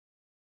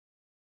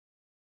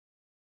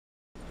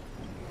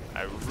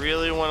I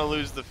really want to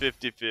lose the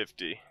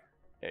 50-50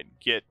 and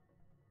get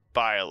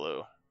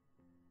Bilo.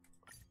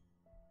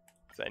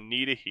 Because I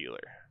need a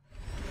healer.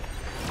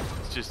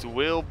 It's just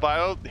will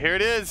Bilo. Here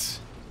it is.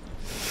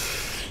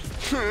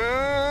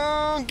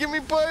 Give me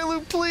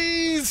Bilo,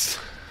 please.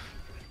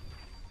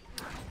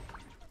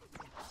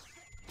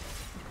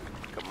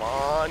 Come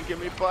on, give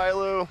me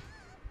Bilo.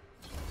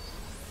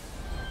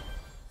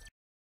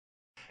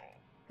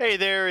 Hey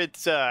there,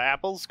 it's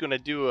Apple's gonna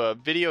do a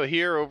video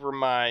here over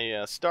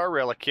my Star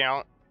Rail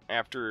account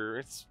after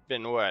it's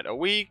been what, a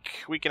week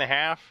and a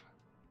half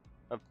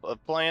of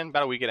playing,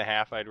 about a week and a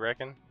half, I'd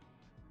reckon.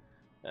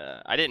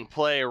 I didn't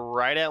play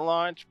right at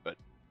launch, but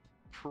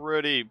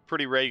pretty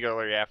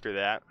regularly after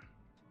that.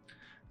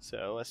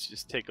 So let's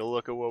just take a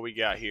look at what we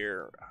got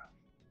here.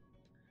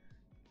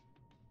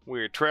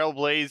 We're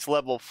Trailblaze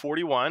level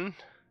 41,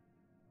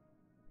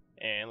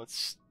 and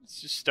let's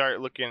just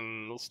start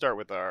looking. We'll start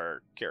with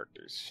our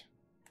characters.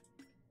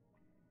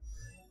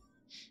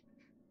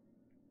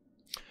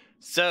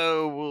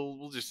 So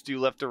we'll just do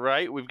left to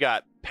right. We've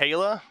got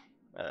Seele.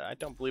 I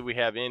don't believe we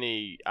have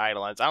any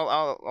Eidolons. I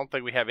don't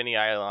think we have any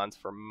Eidolons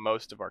for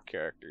most of our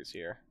characters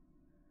here.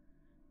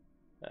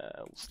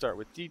 We'll start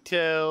with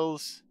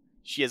details.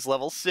 She is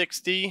level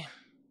 60.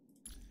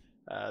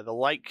 The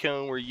light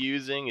cone we're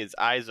using is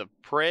Eyes of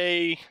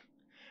Prey.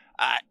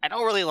 I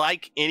don't really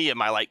like any of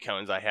my light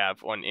cones I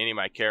have on any of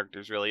my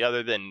characters, really,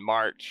 other than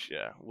March.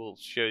 We'll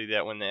show you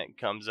that when that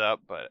comes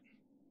up, but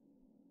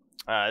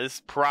this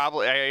is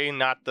probably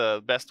not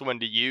the best one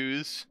to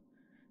use.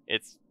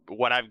 It's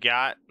what I've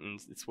got,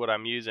 and it's what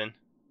I'm using,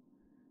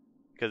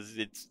 because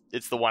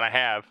it's the one I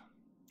have.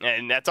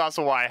 And that's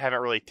also why I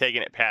haven't really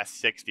taken it past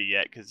 60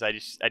 yet, because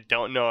I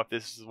don't know if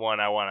this is one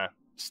I want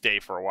to stay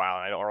for a while.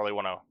 I don't really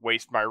want to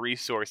waste my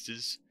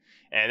resources,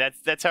 and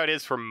that's how it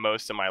is for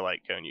most of my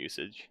light cone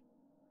usage.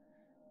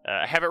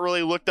 I haven't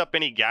really looked up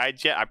any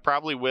guides yet. I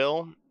probably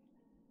will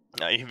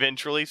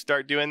eventually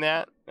start doing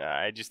that.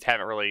 I just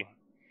haven't really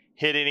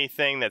hit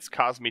anything that's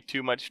caused me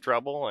too much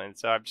trouble, and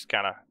so I've just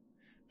kind of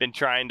been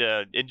trying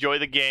to enjoy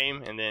the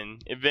game, and then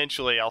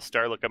eventually I'll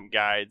start looking up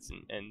guides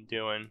and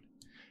doing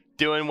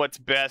what's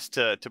best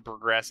to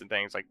progress and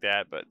things like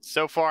that. But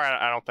so far,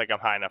 I don't think I'm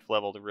high enough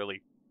level to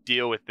really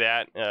deal with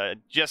that.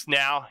 Just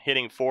now,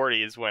 hitting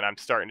 40 is when I'm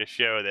starting to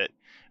show that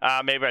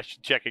maybe I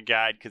should check a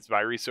guide, because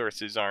my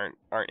resources aren't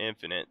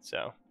infinite.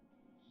 So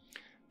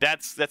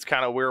that's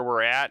kind of where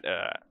we're at.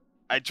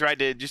 I tried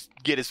to just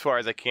get as far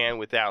as I can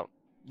without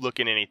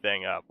looking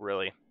anything up,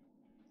 really.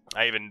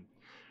 I even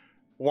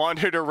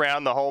wandered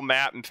around the whole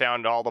map and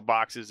found all the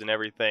boxes and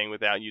everything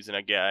without using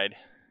a guide.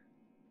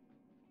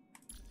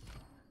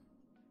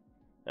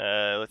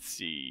 Let's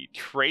see,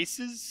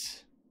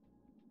 traces.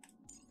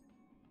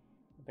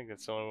 I think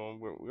that's the only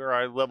one. We're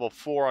at level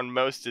 4 on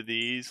most of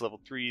these. Level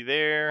 3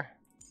 there.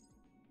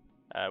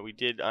 We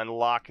did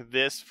unlock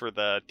this for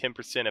the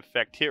 10%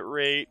 effect hit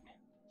rate.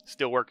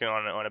 Still working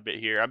on a bit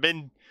here. I've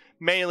been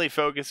mainly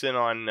focusing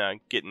on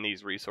getting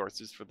these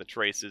resources for the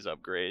traces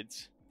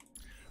upgrades.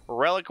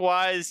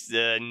 Relic-wise,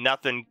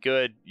 nothing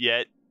good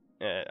yet.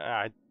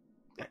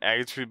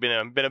 It's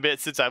been a bit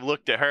since I've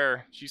looked at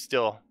her. She's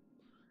still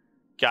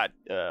got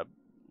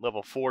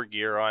level 4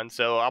 gear on,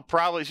 so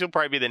she'll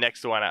probably be the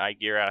next one I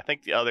gear out. I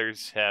think the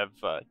others have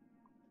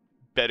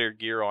better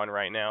gear on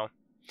right now.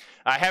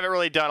 I haven't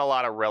really done a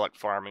lot of relic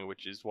farming,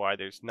 which is why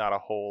there's not a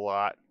whole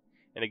lot.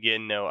 And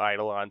again, no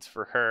Eidolons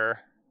for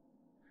her.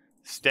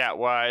 Stat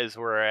wise,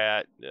 we're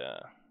at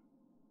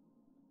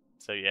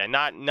so yeah,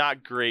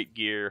 not great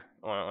gear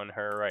on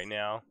her right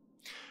now.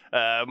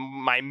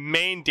 My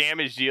main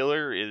damage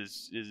dealer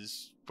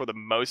is for the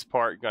most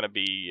part gonna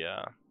be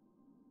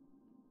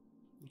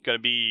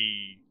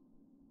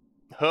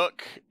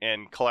Hook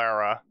and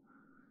Clara.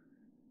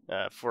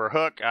 For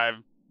Hook,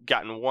 I've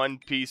gotten one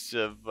piece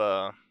of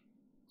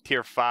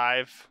tier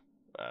 5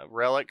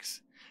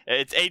 relics.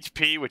 It's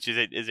HP, which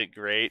isn't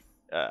great.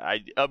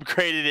 I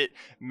upgraded it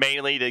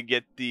mainly to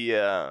get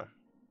the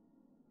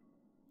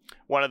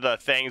one of the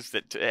things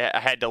that I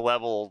had to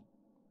level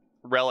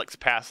relics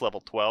past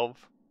level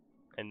 12,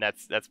 and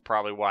that's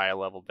probably why I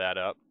leveled that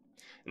up,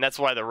 and that's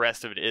why the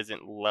rest of it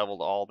isn't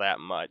leveled all that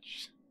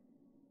much.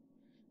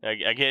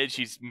 Again,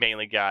 she's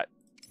mainly got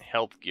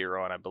health gear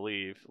on, I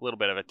believe. A little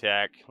bit of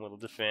attack, a little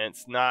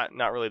defense. Not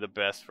really the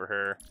best for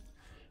her.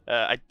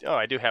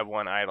 I do have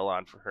one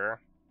Eidolon for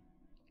her.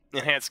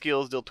 Enhanced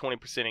skills deal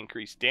 20%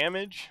 increased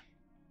damage.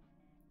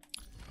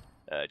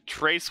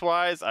 Trace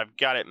wise, I've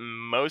got it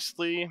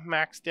mostly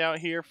maxed out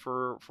here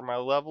for my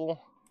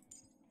level.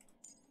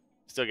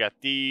 Still got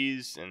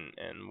these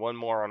and one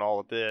more on all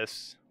of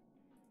this.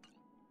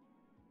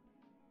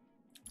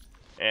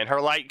 And her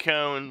light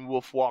cone,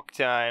 wolf walk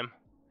time.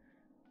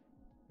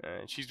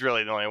 She's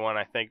really the only one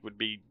I think would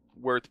be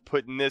worth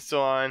putting this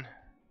on.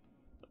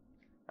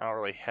 I don't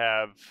really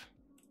have...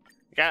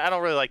 I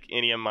don't really like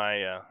any of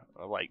my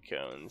light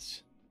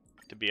cones,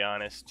 to be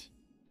honest.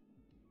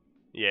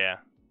 Yeah,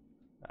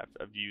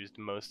 I've used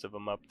most of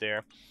them up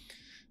there.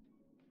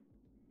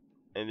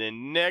 And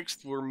then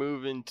next we're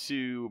moving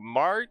to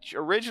March.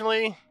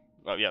 Originally,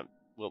 oh yeah,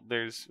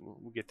 Well,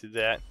 we'll get to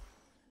that.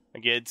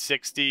 Again,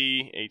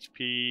 60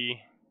 HP.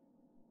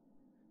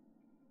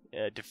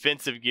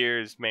 Defensive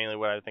gear is mainly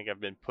what I think I've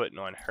been putting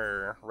on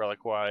her,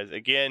 relic-wise.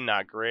 Again,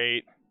 not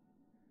great.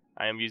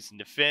 I am using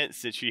defense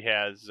since she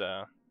has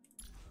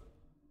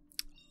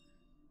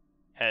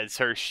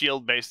her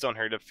shield based on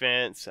her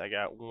defense. I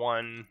got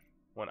one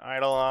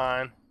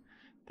Eidolon.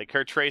 I think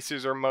her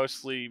tracers are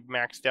mostly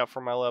maxed out for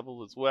my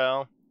level as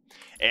well.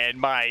 And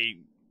my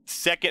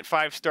second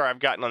 5-star I've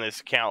gotten on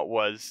this account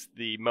was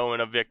the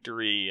Moment of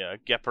Victory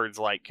Gepard's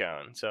Light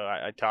Cone. So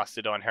I tossed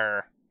it on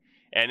her.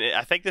 And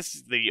I think this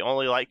is the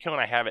only light cone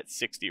I have at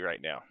 60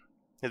 right now.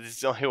 This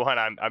is the only one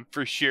I'm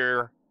for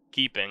sure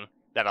keeping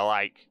that I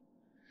like.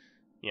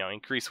 You know,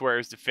 increase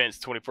wearer's defense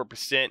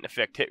 24%,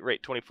 effect hit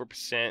rate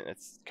 24%.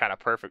 That's kind of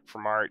perfect for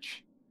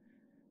March.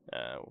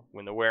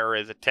 When the wearer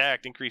is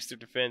attacked, increase their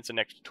defense an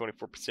extra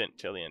 24%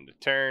 until the end of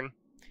the turn.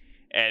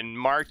 And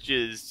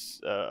March's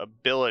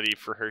ability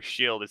for her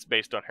shield is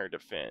based on her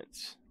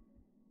defense.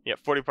 Yeah,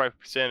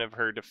 45% of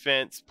her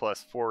defense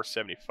plus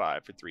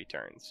 475 for 3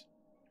 turns.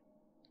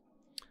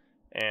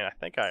 And I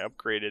think I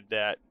upgraded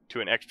that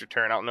to an extra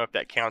turn. I don't know if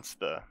that counts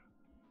I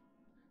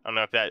don't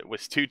know if that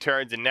was 2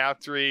 turns and now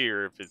 3,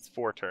 or if it's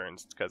 4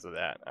 turns because of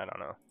that. I don't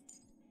know.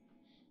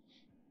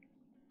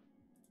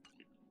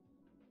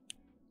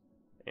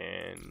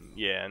 And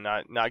yeah,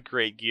 not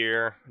great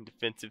gear.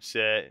 Defensive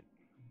set.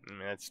 I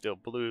mean, that's still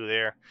blue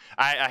there.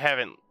 I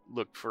haven't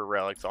looked for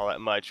relics all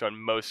that much on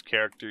most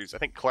characters. I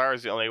think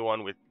Clara's the only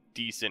one with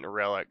decent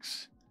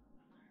relics.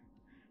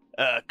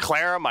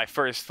 Clara, my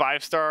first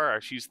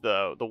 5-star, she's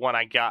the one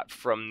I got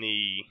from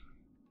the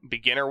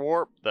beginner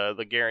warp,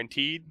 the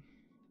guaranteed.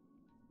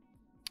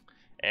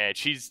 And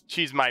she's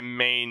my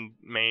main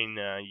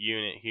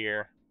unit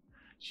here.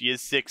 She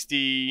is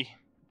 60,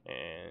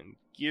 and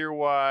gear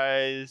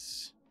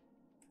wise,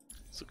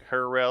 let's look at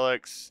her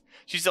relics.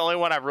 She's the only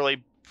one I've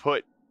really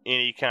put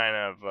any kind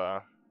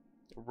of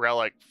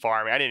relic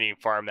farming. I didn't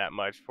even farm that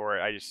much for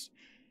it.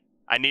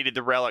 I needed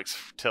the relics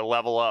to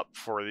level up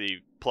for the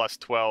plus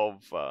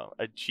 12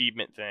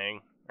 achievement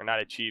thing, or not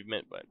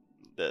achievement, but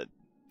the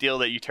deal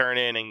that you turn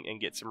in and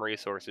get some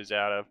resources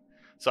out of.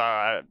 So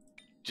I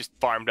just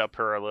farmed up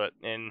her a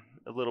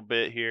little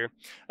bit here.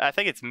 I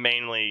think it's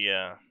mainly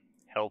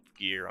health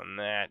gear on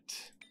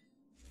that.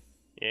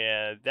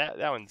 Yeah, that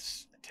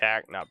one's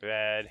attack, not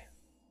bad.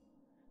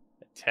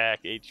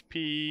 Attack,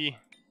 HP,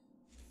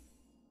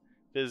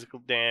 physical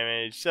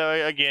damage. So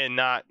again,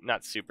 not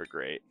super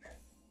great.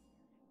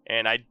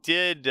 And I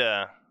did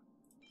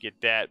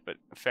get that, but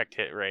effect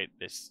hit rate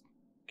is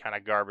kind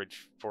of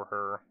garbage for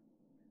her,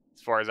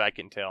 as far as I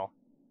can tell.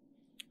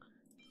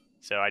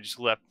 So I just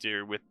left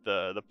her with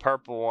the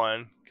purple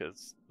one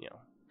because, you know,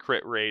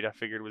 crit rate I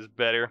figured was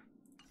better.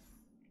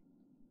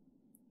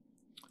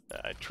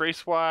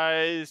 Trace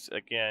wise,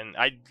 again,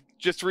 I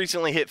just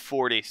recently hit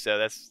 40, so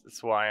that's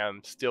why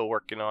I'm still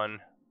working on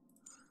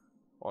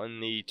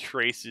the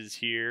traces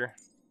here.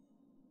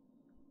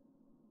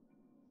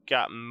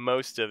 Got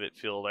most of it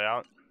filled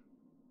out,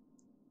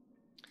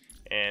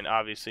 and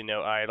obviously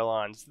no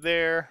Eidolons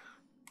there.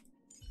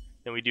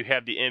 Then we do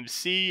have the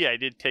MC. I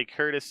did take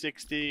her to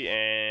 60,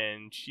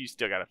 and she's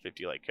still got a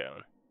 50 light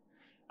cone.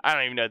 I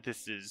don't even know if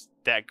this is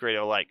that great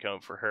of a light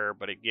cone for her,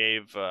 but it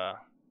gives her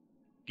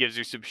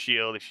some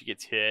shield if she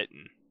gets hit,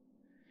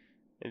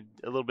 and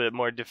a little bit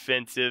more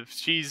defensive.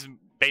 She's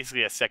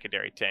basically a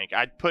secondary tank.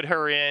 I'd put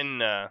her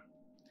in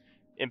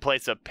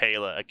place of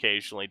Pela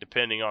occasionally,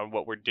 depending on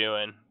what we're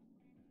doing.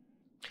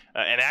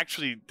 And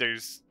actually,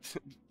 there's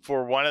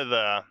for one of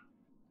the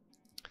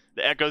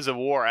Echoes of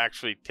War,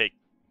 actually take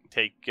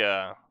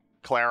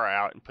Clara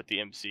out and put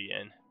the MC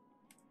in.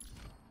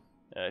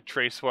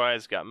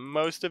 Trace-wise, got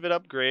most of it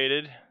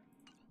upgraded.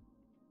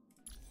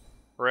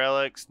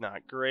 Relics,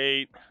 not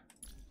great.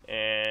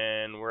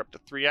 And we're up to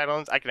 3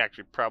 Eidolons. I could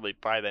actually probably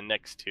buy the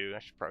next 2. I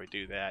should probably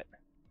do that.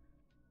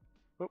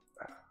 Oop.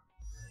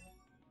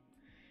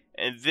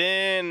 And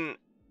then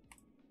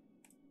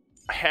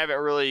I haven't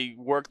really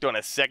worked on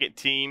a second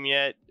team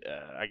yet.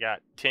 I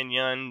got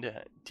Tinyuin,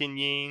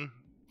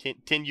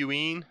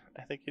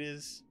 I think it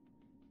is,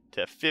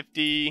 to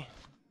 50.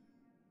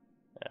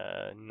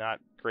 Not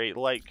great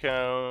light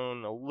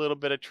cone. A little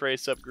bit of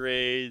trace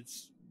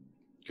upgrades.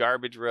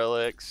 Garbage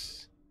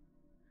relics.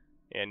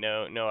 Yeah,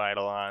 no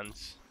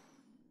Eidolons.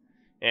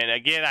 And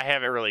again, I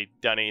haven't really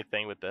done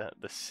anything with the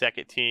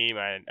second team.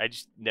 I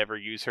just never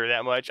use her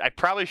that much. I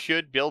probably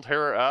should build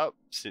her up,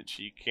 since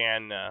she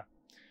can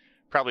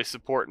probably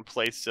support in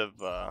place of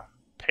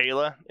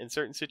Pela in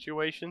certain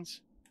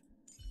situations,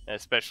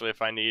 especially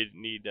if I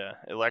need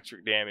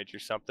electric damage or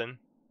something.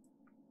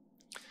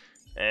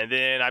 And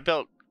then I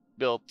built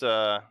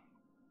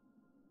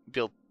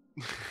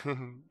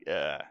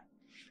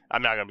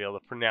I'm not gonna be able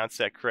to pronounce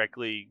that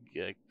correctly.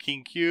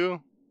 King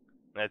Q.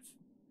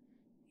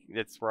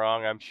 That's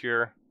wrong, I'm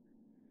sure.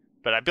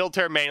 But I built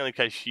her mainly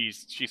because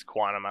she's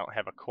quantum. I don't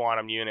have a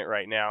quantum unit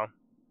right now.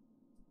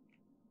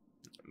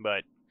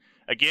 But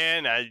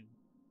again,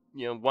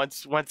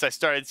 once I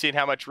started seeing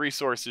how much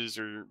resources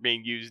are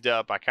being used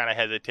up, I kind of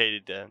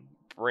hesitated to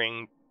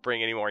bring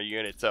any more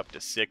units up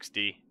to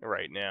 60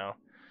 right now.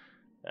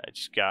 I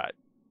just got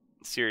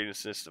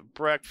seriousness of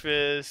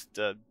breakfast,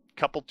 a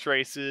couple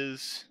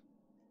traces,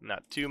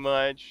 not too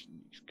much,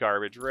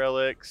 garbage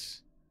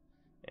relics,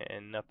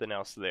 and nothing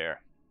else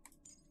there.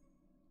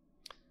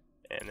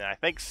 And I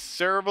think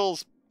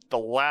Serval's the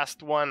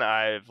last one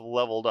I've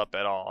leveled up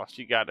at all.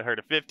 She got her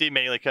to 50,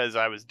 mainly because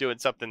I was doing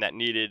something that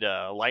needed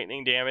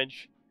lightning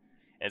damage.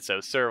 And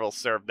so Serval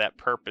served that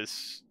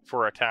purpose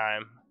for a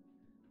time.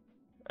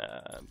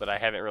 But I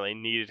haven't really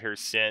needed her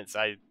since.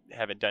 I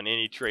haven't done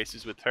any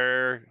traces with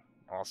her.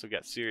 Also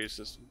got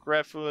seriousness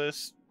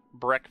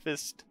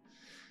breakfast,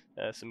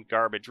 some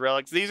garbage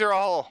relics. These are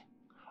all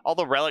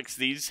the relics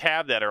these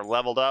have that are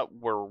leveled up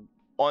were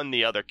on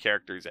the other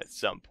characters at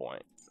some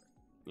point.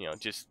 You know,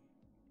 just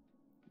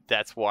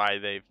that's why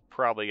they've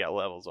probably got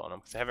levels on them,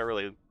 because I haven't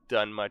really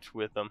done much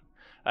with them.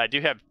 I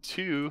do have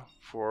 2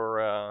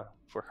 for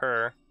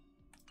her.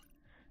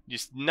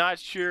 Just not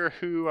sure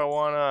who I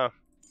want to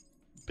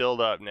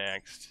build up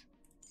next.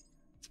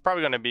 It's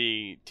probably going to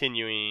be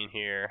Tinyuin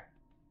here.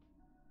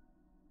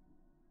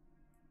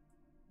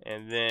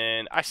 And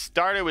then I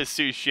started with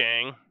Su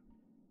Sheng.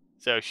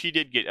 So she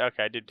did get...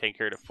 Okay, I did take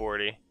her to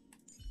 40.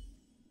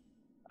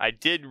 I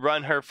did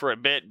run her for a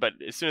bit, but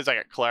as soon as I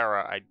got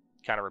Clara, I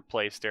kind of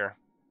replaced her.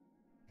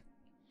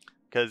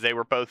 Because they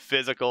were both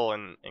physical,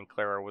 and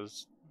Clara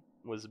was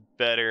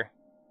better.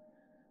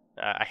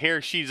 I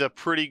hear she's a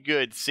pretty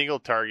good single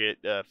target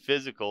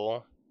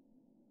physical.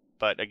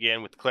 But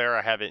again, with Clara,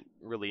 I haven't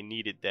really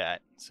needed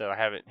that. So I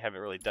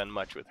haven't really done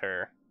much with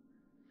her.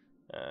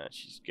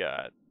 She's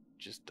got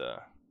just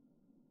a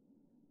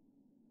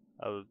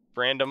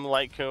random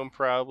light cone,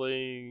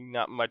 probably.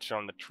 Not much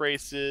on the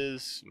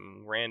traces.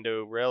 Some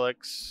rando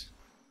relics.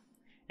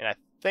 And I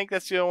think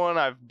that's the only one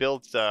I've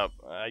built up.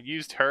 I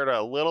used her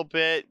a little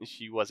bit.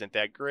 She wasn't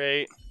that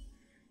great.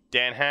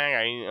 Dan Hang,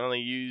 I only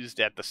used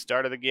at the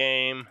start of the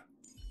game.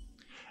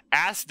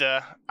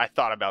 Asta, I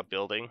thought about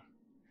building.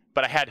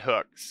 But I had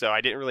Hook, so I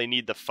didn't really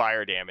need the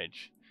fire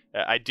damage.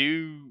 I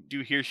do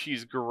hear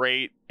she's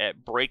great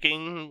at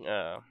breaking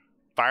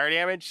fire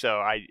damage, so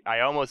I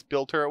almost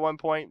built her at one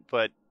point,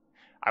 but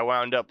I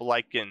wound up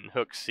liking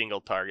Hook's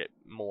single target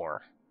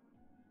more.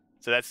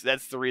 So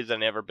that's the reason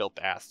I never built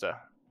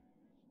Asta.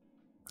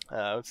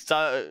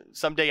 So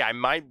someday I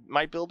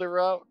might build her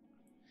out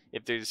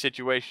if there's a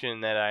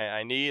situation that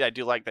I need. I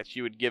do like that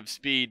she would give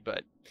speed,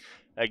 but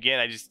again,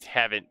 I just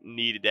haven't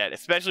needed that,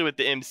 especially with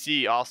the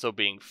MC also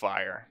being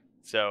fire.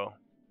 So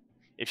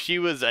if she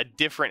was a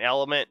different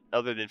element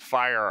other than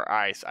fire or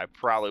ice, I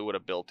probably would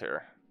have built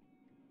her.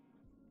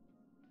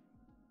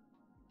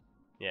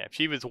 Yeah, if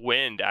she was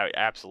wind, I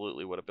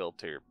absolutely would have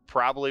built her.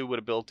 Probably would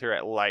have built her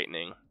at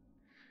lightning.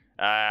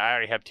 I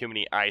already have too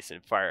many ice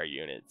and fire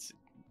units.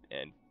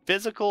 And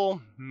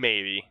physical,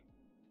 maybe.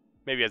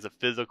 Maybe as a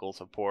physical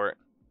support.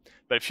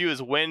 But if she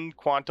was wind,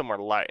 quantum, or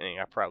lightning,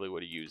 I probably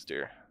would have used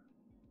her.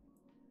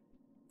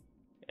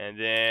 And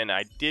then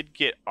I did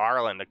get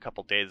Arlen a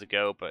couple days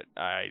ago, but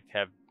I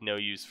have no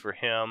use for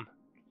him.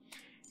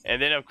 And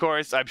then, of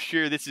course, I'm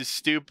sure this is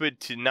stupid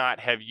to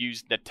not have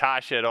used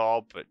Natasha at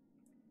all, but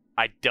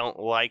I don't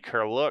like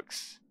her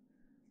looks.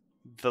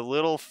 The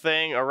little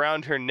thing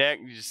around her neck,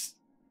 just...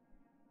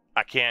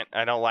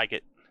 I don't like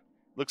it.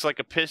 Looks like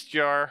a piss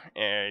jar,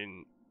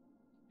 and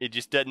it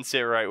just doesn't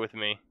sit right with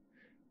me.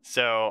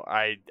 So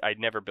I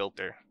never built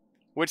her.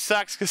 Which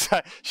sucks, because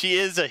she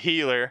is a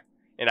healer.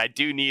 And I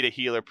do need a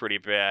healer pretty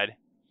bad.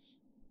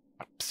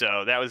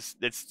 So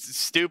it's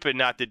stupid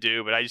not to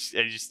do, but I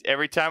just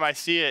every time I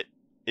see it,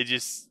 I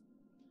just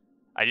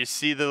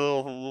see the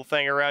little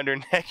thing around her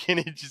neck, and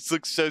it just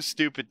looks so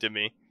stupid to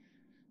me.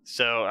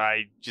 So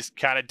I just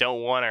kind of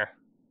don't want her.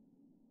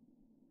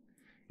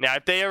 Now,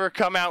 if they ever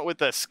come out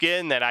with a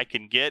skin that I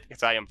can get,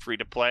 because I am free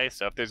to play,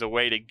 so if there's a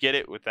way to get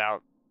it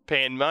without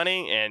paying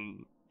money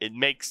and it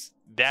makes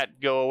that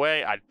go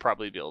away, I'd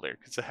probably build her,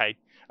 because I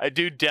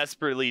do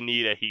desperately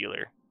need a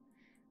healer.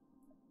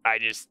 I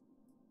just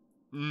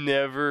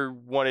never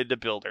wanted to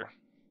build her.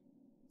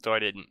 So I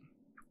didn't.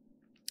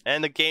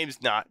 And the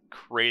game's not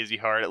crazy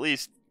hard, at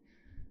least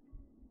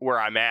where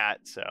I'm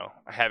at. So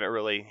I haven't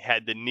really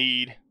had the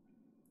need.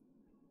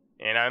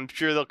 And I'm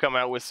sure they'll come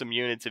out with some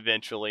units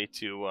eventually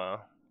to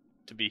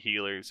be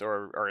healers.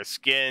 Or a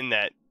skin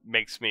that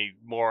makes me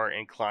more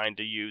inclined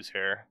to use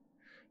her.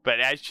 But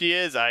as she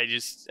is, I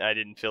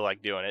didn't feel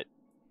like doing it.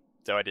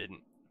 So I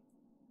didn't.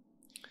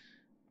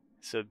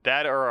 So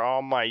that are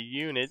all my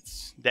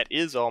units. That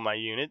is all my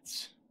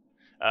units.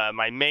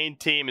 My main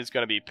team is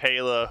going to be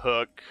Pela,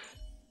 Hook,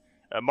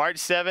 March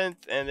 7th,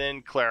 and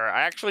then Clara.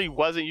 I actually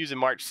wasn't using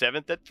March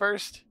 7th at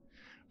first,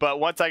 but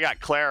once I got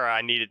Clara,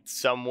 I needed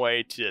some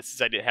way to,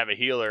 since I didn't have a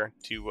healer,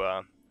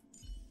 to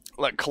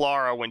let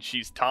Clara, when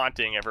she's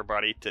taunting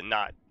everybody, to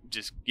not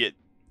just get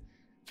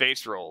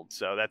face rolled.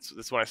 So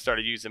that's when I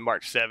started using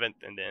March 7th,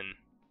 and then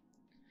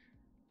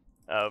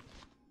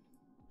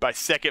my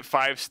second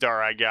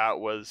 5-star I got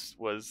was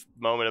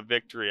Moment of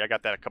Victory. I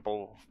got that a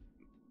couple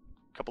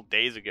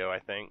days ago, I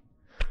think.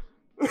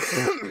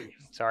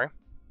 Sorry.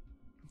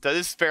 So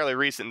this is fairly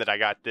recent that I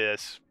got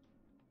this,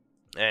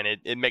 and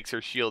it makes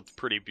her shields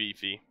pretty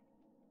beefy.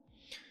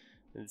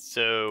 And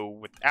so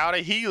without a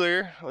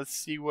healer, let's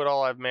see what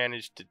all I've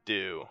managed to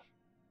do.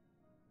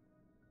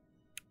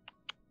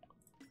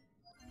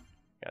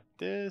 Got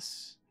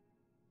this.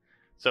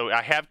 So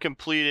I have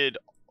completed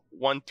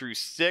 1 through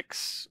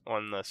 6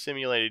 on the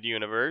simulated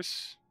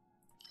universe.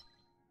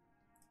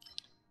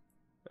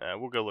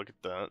 We'll go look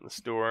at the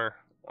store,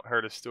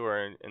 Herda store,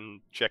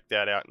 and check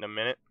that out in a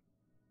minute.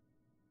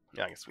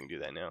 Yeah, I guess we can do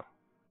that now.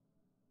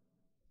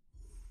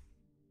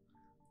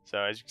 So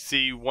as you can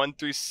see, 1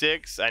 through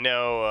 6, I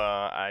know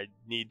I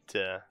need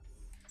to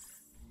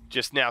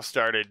just now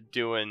started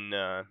doing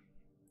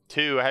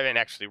 2. I haven't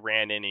actually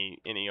ran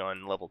any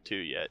on level 2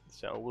 yet,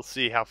 so we'll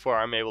see how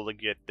far I'm able to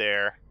get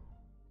there.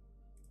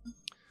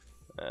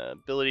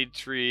 Ability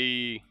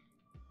tree,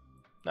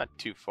 not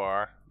too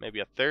far, maybe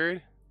a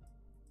third.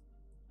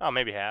 Oh,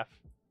 maybe half.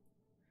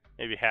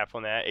 Maybe half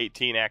on that.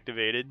 18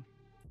 activated.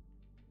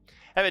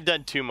 Haven't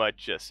done too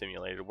much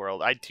simulated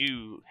world. I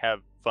do have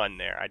fun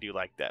there. I do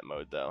like that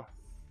mode though.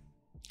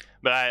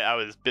 But I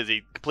was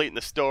busy completing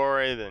the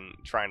story, then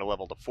trying to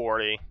level to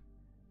 40.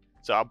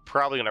 So I'm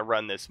probably gonna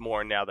run this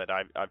more now that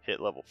I've hit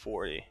level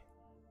 40,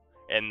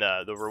 and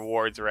the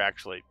rewards are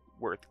actually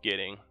worth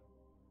getting.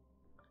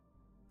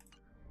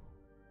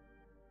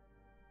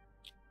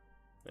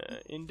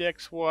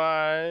 Index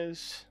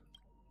wise,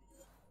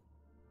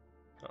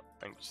 oh,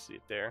 I can just see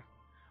it there.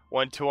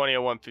 120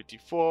 of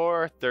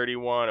 154,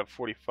 31 of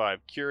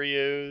 45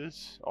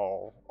 curios,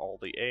 all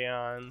the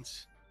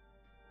aeons.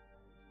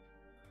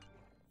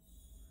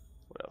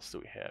 What else do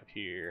we have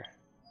here?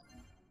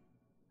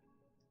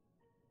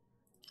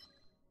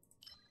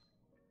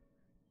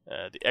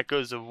 The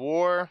Echoes of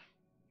War.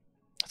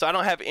 So I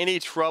don't have any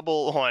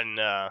trouble on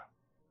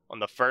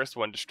the first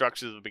one,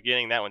 Destructions of the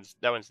Beginning. That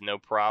one's no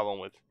problem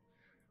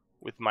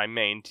with my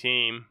main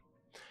team.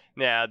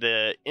 Now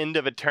the End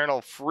of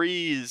Eternal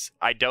Freeze,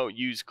 I don't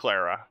use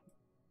Clara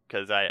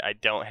because I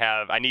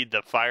need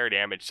the fire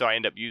damage, so I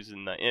end up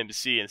using the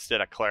MC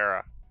instead of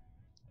Clara.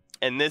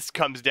 And this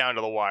comes down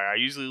to the wire. I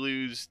usually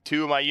lose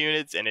 2 of my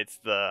units, and it's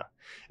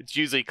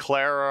usually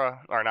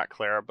Clara, or not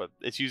Clara, but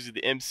it's usually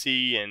the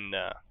MC and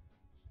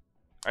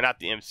or not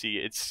the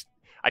MC.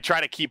 I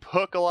try to keep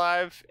Hook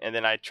alive, and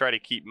then I try to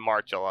keep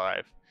March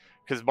alive,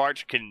 because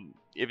March can,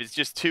 if it's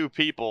just 2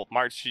 people,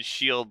 March's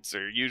shields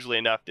are usually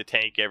enough to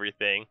tank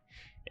everything,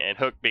 and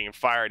Hook being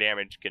fire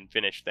damage can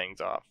finish things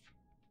off.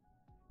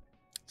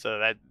 So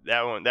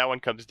that one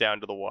comes down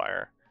to the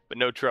wire, but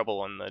no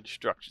trouble on the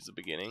Destructions of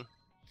the Beginning.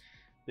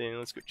 Then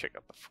let's go check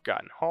out the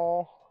Forgotten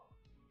Hall.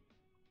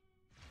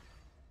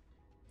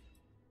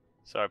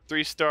 So I've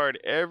 3-starred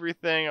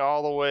everything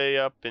all the way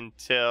up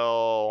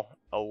until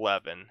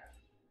 11.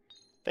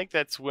 I think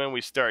that's when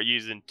we start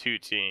using 2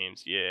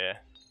 teams. Yeah.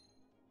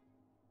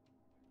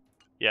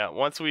 Yeah,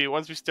 once we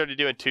started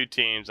doing 2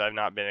 teams, I've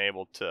not been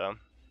able to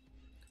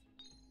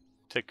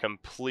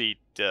complete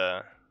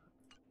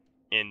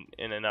in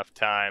enough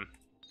time.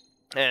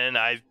 And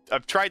I've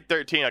tried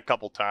 13 a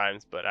couple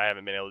times, but I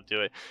haven't been able to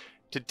do it.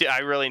 I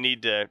really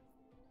need to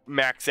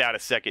max out a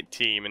second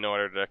team in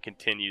order to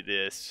continue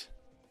this.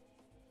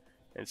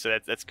 And so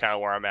that's kind of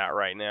where I'm at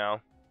right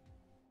now.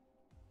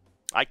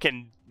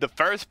 The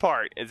first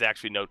part is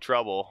actually no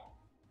trouble,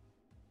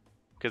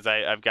 because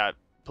I've got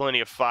plenty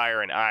of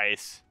fire and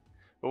ice.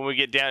 But when we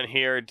get down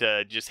here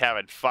to just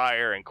having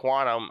fire and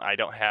quantum, I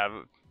don't have.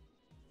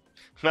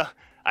 Well,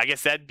 I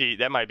guess that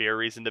might be a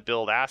reason to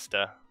build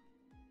Asta.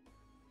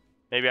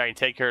 Maybe I can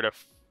take her to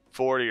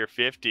 40 or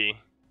 50.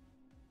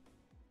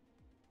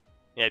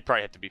 Yeah, it'd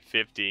probably have to be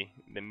 50.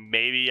 Then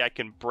maybe I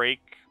can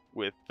break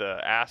with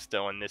Asta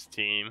on this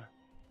team.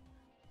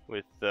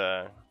 With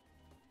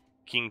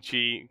King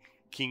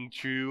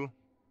Chu.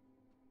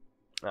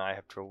 I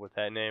have trouble with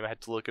that name. I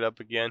had to look it up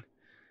again.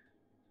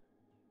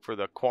 For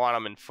the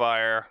quantum and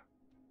fire.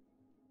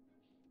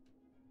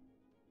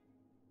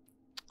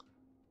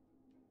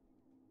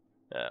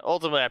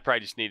 Ultimately, I probably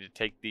just need to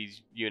take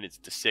these units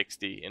to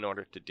 60 in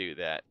order to do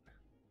that.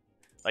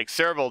 Like,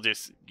 Serval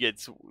just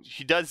gets...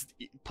 She does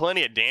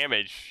plenty of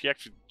damage. She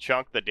actually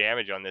chunked the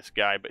damage on this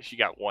guy, but she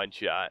got 1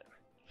 shot.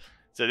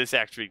 So this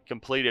actually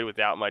completed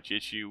without much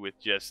issue with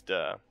just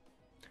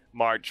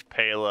March,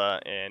 Pela,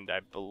 and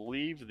I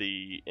believe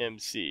the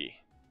MC.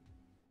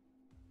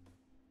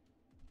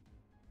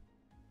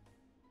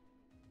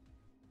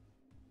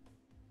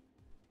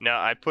 No,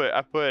 I put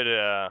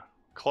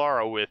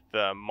Clara with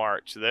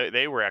March.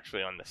 They were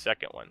actually on the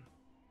second one.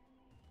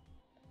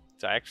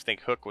 So I actually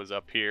think Hook was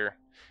up here.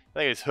 I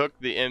think it was Hook,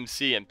 the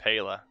MC, and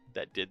Pela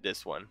that did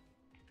this one.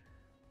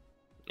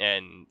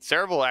 And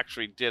Serval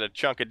actually did a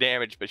chunk of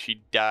damage, but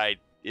she died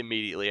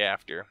immediately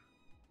after.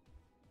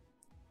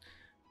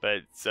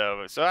 But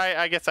so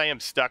I guess I am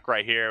stuck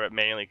right here, but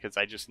mainly because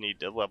I just need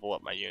to level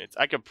up my units.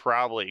 I could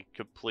probably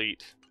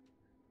complete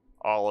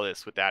all of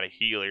this without a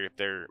healer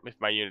if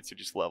my units are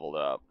just leveled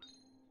up.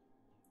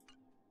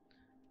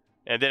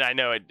 And then I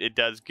know it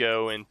does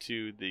go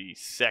into the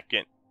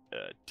second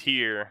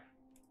tier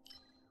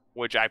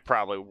which I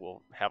probably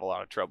will have a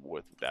lot of trouble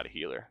with without a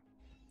healer.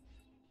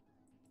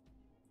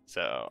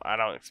 So I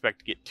don't expect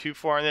to get too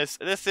far in this.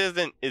 This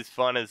isn't as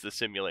fun as the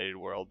simulated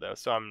world though,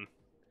 so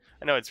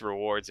I know it's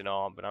rewards and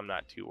all, but I'm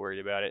not too worried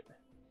about it.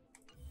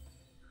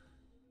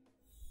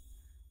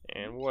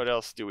 And what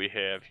else do we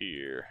have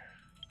here?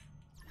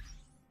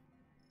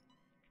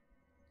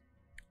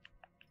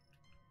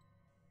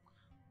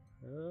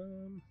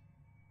 We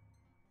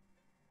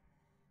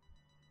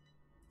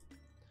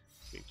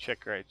can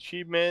check our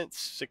achievements.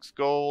 6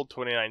 gold,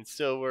 29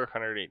 silver,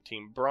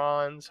 118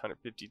 bronze,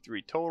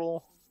 153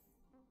 total.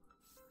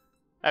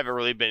 I haven't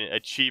really been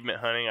achievement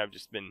hunting. I've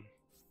just been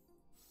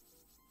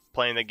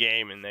playing the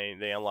game, and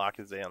they unlock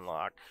as they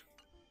unlock.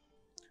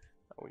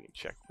 We can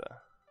check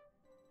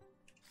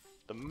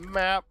the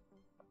map.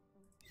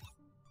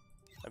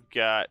 I've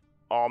got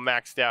all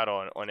maxed out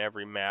on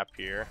every map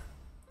here.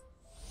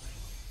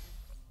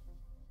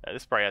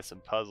 This probably has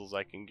some puzzles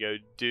I can go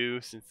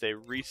do since they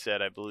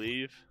reset, I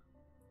believe.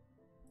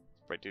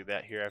 Let's probably do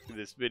that here after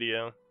this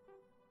video.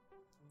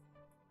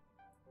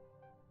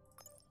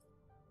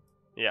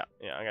 Yeah,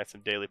 I got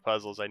some daily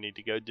puzzles I need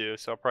to go do,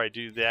 so I'll probably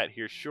do that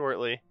here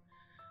shortly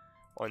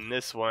on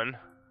this one.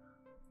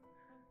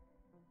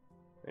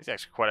 There's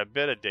actually quite a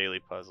bit of daily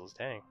puzzles,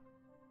 dang.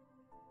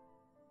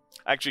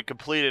 I actually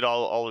completed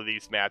all of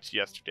these maps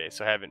yesterday,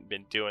 so I haven't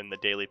been doing the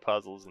daily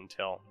puzzles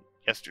until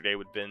yesterday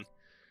would have been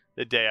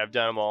the day I've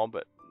done them all,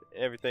 but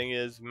everything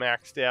is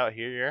maxed out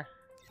here.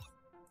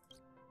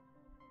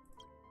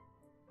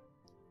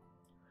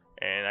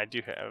 And I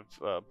do have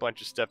a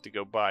bunch of stuff to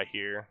go buy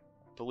here.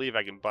 I believe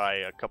I can buy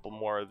a couple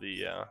more of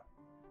the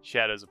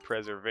Shadows of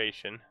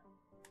Preservation.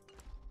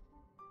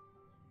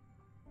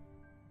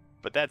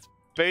 But that's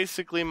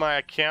basically my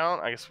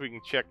account. I guess we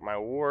can check my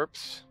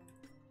warps.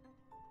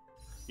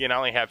 Again, I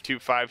only have 2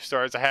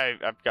 5-stars.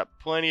 I've got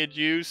plenty of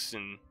juice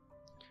and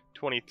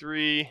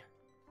 23.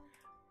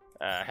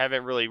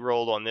 Haven't really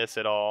rolled on this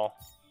at all.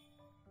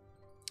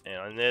 And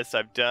on this,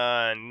 I've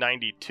done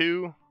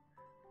 92.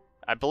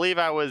 I believe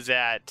I was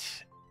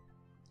at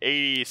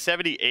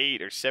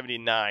 78 or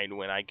 79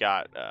 when I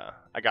got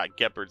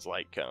Gepard's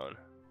Light Cone.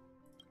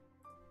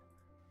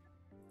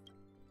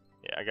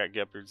 Yeah, I got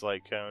Gepard's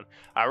Light Cone.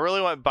 I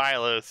really want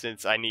Bilo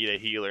since I need a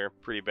healer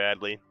pretty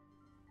badly.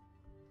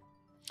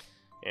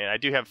 And I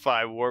do have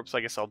 5 warps. I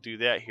guess I'll do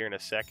that here in a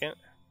second.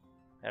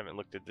 I haven't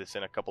looked at this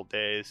in a couple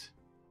days.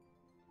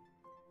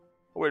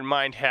 I wouldn't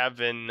mind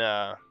having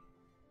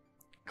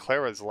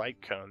Clara's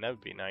Light Cone. That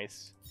would be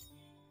nice.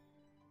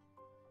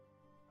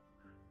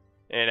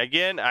 And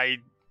again, I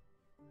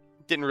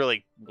didn't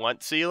really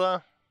want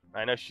Seele.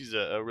 I know she's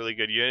a really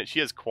good unit. She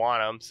has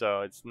Quantum,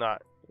 so it's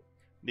not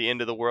the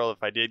end of the world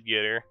if I did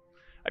get her.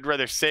 I'd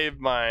rather save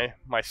my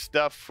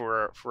stuff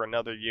for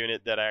another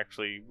unit that I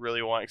actually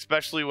really want,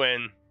 especially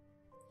when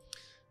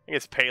I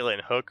guess Pela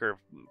and Hook are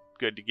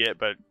good to get,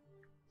 but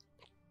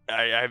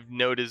I have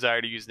no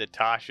desire to use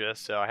Natasha,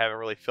 so I haven't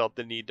really felt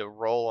the need to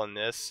roll on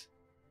this.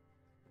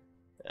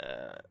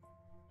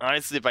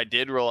 Honestly, if I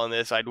did roll on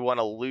this, I'd want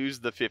to lose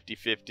the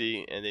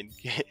 50-50 and then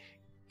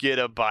get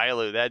a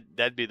Bilo.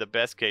 That'd be the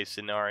best case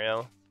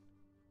scenario.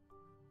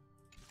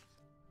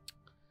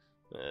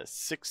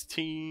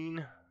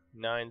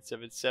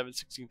 16,977,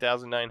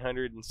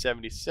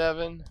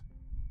 16,977.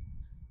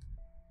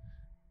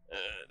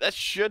 That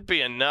should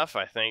be enough,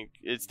 I think.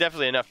 It's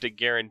definitely enough to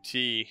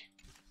guarantee.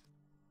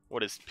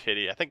 What is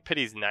pity? I think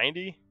pity's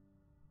 90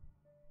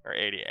 or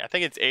 80. I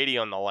think it's 80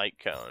 on the Light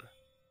Cone.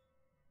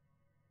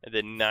 And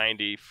then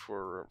 90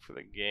 for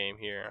the game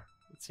here.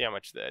 Let's see how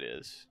much that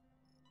is.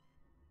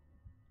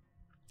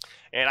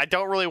 And I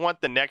don't really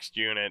want the next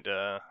unit,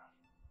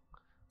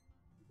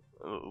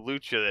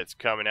 Lucha, that's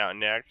coming out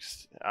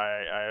next.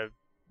 I have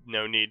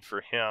no need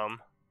for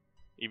him,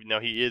 even though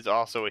he is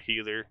also a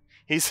healer.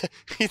 He's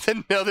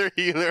another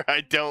healer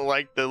I don't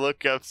like the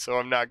look of, so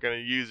I'm not gonna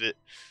use it.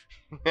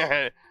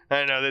 I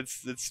know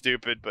that's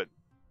stupid, but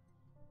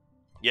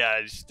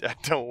yeah, I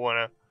don't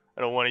wanna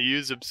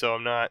use him, so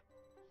I'm not.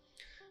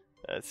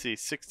 Let's see,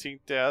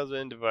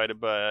 16,000 divided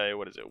by,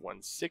 what is it,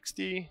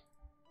 160?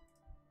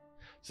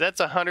 So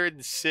that's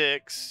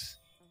 106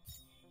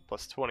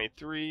 plus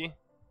 23.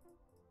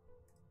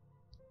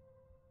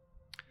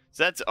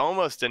 So that's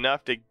almost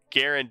enough to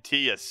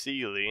guarantee a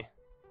Seele.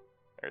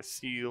 Or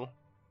Seele.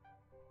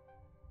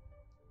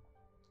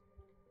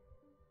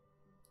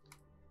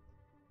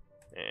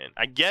 And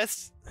I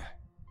guess,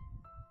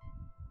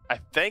 I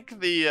think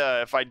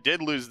if I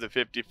did lose the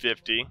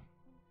 50-50,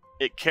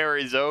 it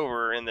carries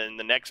over, and then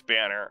the next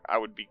banner, I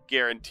would be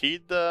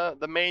guaranteed the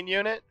main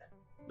unit,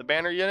 the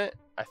banner unit,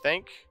 I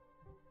think.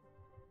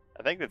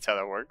 I think that's how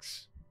that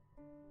works.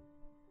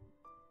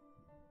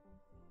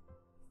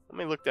 Let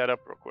me look that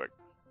up real quick.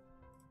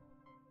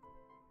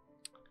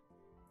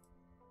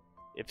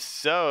 If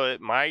so,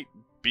 it might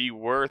be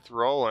worth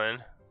rolling.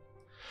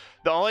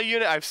 The only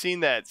unit I've seen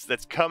that's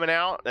coming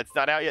out, that's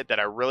not out yet, that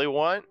I really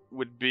want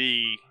would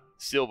be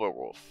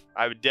Silverwolf.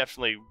 I would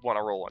definitely want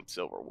to roll on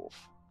Silverwolf.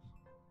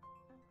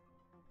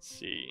 Let's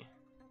see.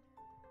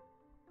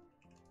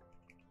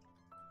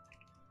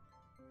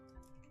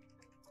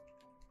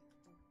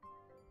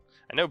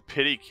 I know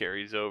pity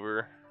carries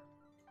over.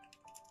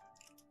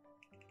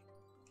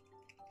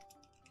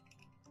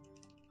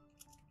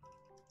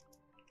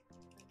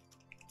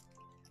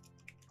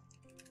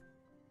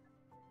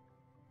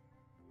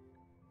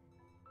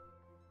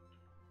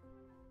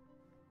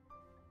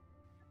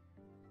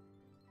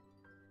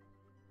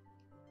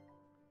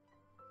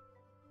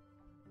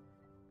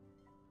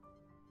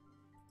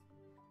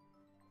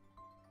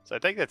 So I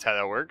think that's how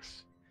that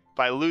works. If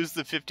I lose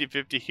the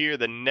 50-50 here,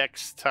 the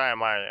next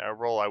time I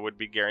roll, I would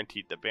be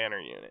guaranteed the banner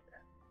unit.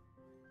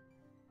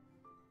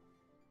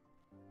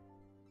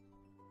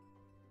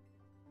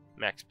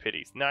 Max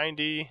pity's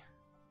 90.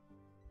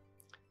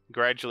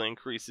 Gradually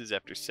increases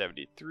after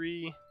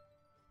 73.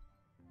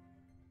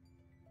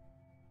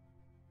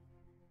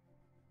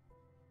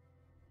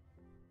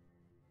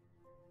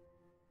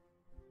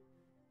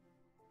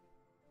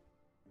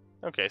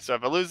 Okay, so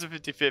if I lose the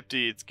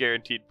 50-50, it's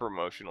guaranteed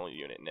promotional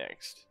unit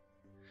next.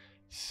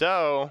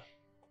 So,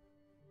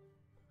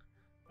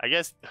 I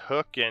guess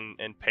Hook and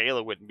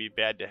Pela wouldn't be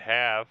bad to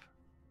have.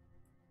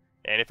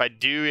 And if I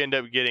do end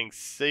up getting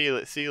Seele,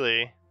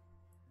 I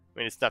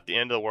mean, it's not the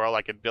end of the world.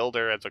 I could build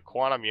her as a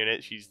quantum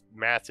unit. She's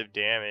massive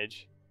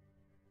damage.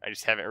 I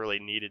just haven't really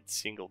needed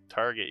single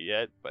target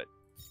yet, but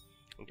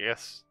I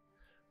guess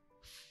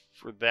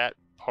for that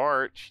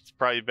part, she's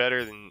probably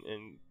better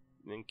than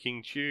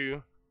King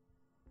Chu.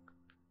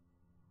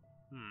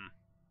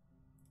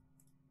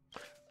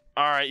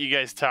 All right, you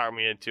guys talk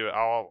me into it.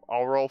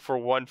 I'll roll for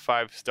 1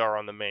 5-star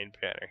on the main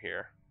banner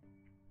here.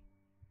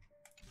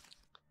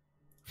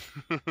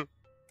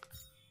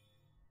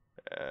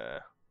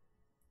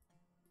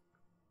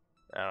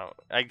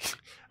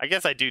 I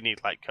guess I do need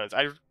light cones.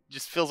 I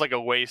just feels like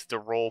a waste to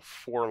roll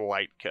 4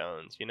 light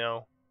cones, you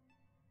know?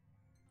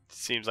 It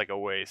seems like a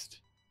waste.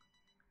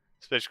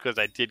 Especially because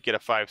I did get a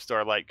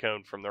 5-star light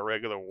cone from the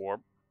regular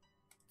warp.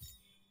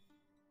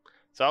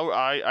 So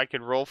I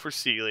can roll for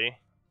Seele.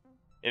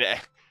 And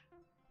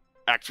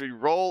actually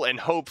roll and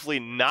hopefully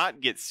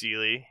not get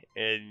Seele.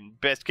 In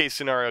best case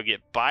scenario,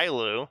 get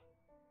Bailu.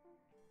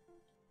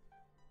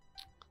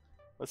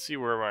 Let's see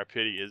where my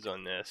pity is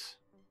on this.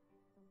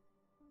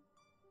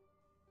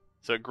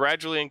 So it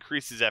gradually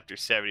increases after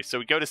 70. So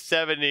we go to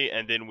 70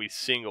 and then we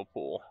single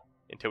pull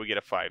until we get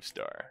a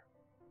 5-star.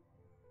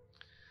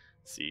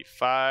 Let's see,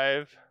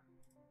 5.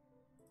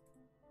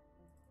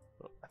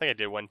 I think I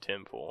did 1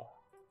 10 pull.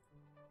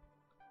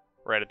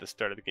 Right at the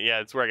start of the game. Yeah,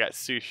 that's where I got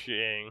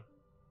Sushing.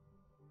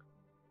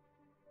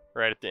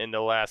 Right at the end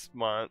of last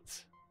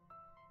month.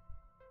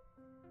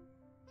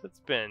 So it's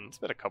been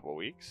a couple of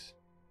weeks.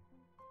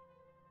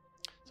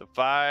 So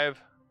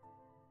 5,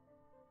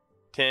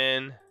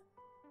 10,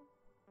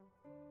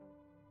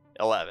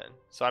 11.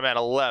 So I'm at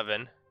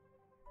 11.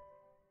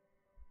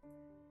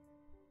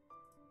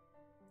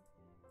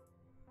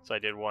 So I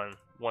did one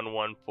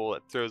pull.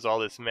 It throws all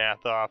this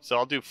math off. So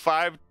I'll do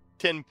 5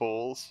 10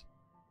 pulls.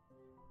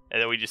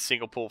 And then we just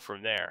single pull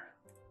from there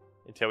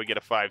until we get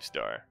a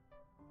 5-star.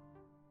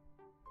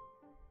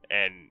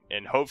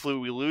 And hopefully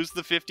we lose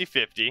the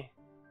 50-50.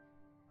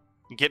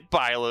 Get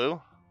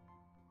Bailu.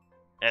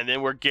 And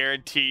then we're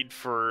guaranteed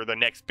for the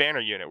next banner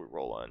unit we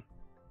roll on.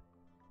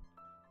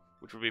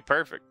 Which would be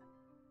perfect.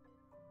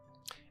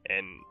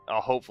 And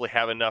I'll hopefully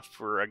have enough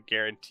for a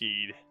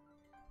guaranteed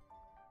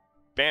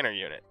banner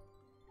unit.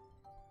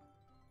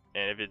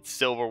 And if it's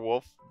Silver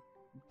Wolf,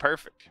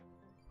 perfect.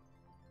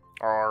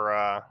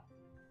 Or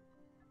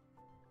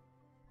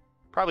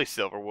probably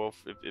Silver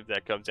Wolf if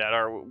that comes out.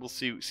 Or we'll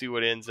see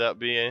what ends up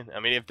being.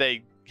 I mean, if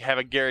they have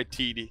a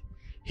guaranteed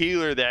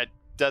healer that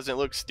doesn't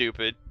look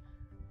stupid,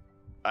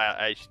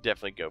 I should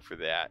definitely go for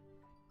that.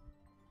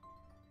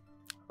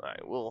 All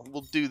right,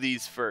 we'll do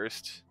these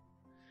first.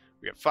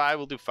 We got 5.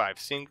 We'll do 5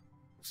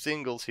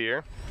 singles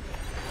here.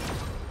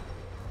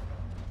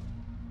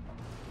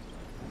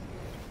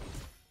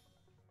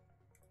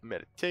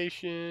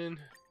 Meditation.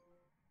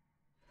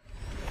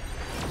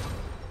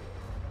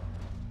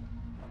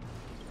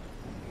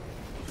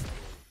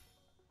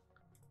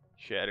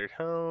 Shattered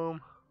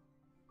Home.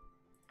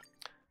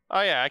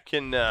 Oh yeah, I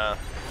can.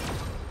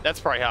 That's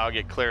probably how I'll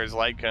get Claire's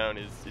light cone.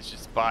 Is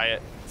just buy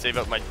it, save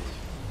up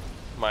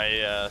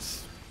my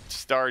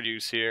star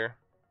juice here.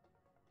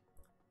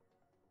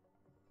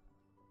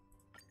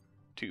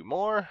 2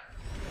 more.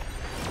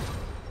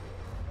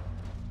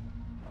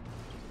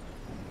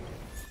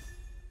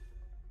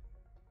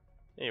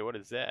 Hey, what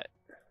is that?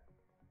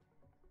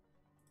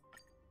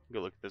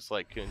 Go look at this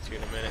light cones here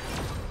in a minute.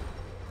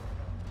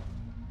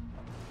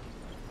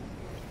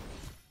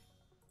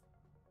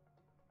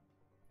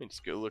 Let me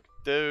just go look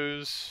at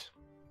those.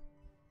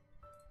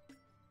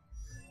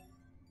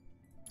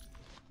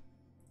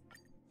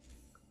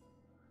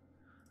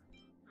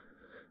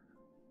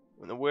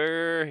 When the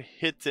wearer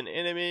hits an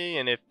enemy,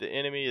 and if the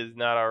enemy is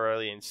not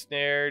already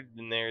ensnared,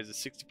 then there's a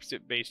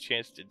 60% base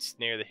chance to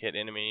ensnare the hit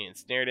enemy.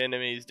 Ensnared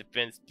enemies'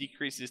 defense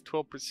decreases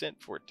 12%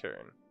 for a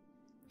turn.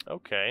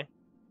 Okay.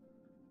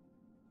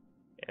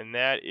 And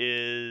that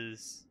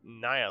is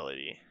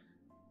Nihility.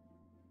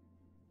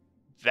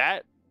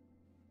 That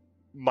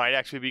might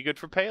actually be good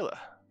for Pela.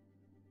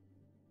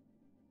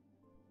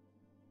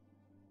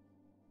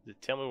 Does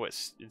it tell me what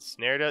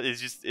ensnare does?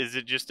 Is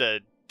it just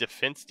a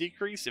defense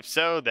decrease? If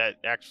so, that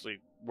actually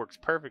works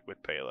perfect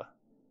with Pela,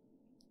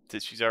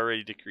 since she's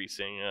already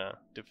decreasing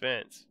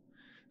defense.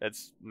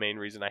 That's the main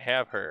reason I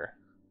have her.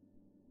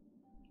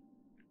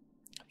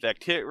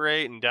 Effect hit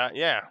rate and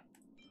yeah.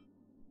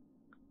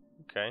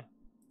 Okay.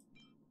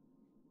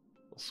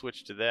 We'll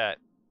switch to that.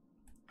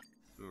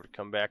 Remember to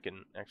come back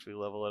and actually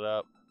level it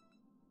up.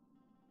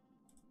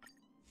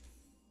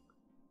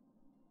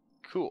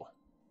 Cool.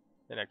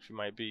 That actually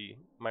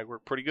might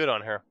work pretty good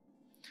on her.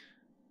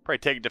 Probably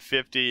take it to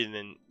 50 and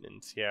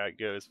then see how it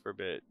goes for a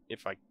bit,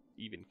 if I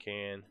even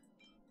can.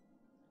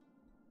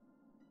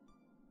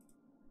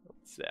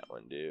 What's that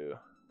one do?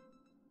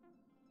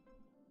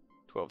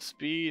 12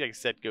 speed. Like I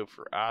said, go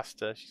for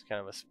Asta. She's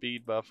kind of a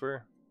speed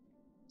buffer.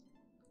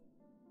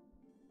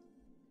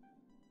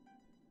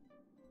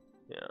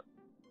 Yeah.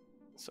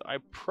 So I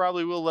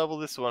probably will level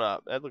this one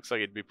up. That looks like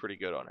it'd be pretty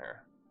good on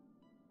her.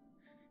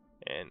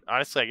 And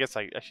honestly, I guess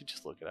I should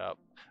just look it up.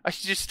 I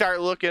should just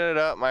start looking it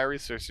up. My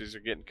resources are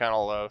getting kind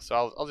of low,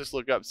 so I'll just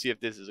look up, see if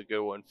this is a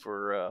good one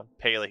for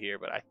Pela here.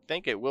 But I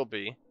think it will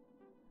be.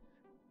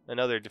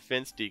 Another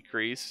defense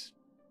decrease.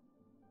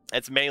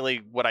 That's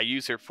mainly what I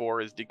use her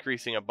for, is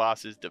decreasing a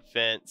boss's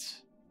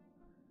defense.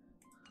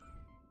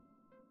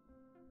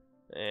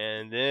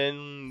 And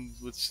then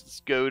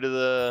let's go to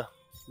the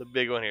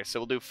big one here. So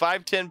we'll do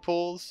 5 10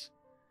 pulls,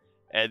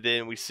 and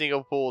then we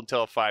single pull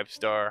until a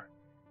 5-star,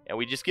 and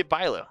we just get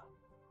Bailu.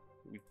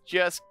 We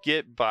just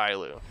get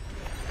Bailu.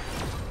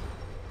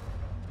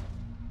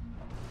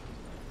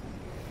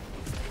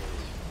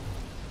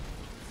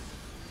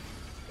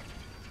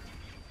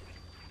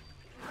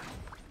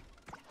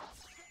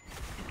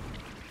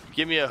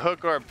 Give me a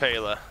hook or a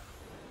Pela.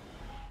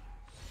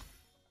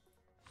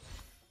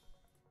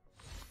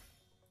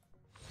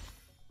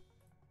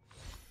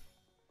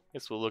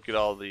 Guess we'll look at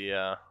all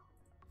the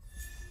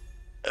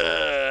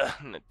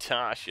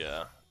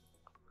Natasha.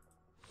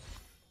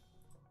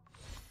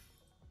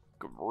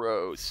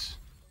 Gross.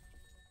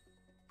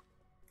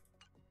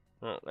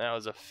 Oh, that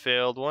was a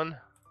failed one.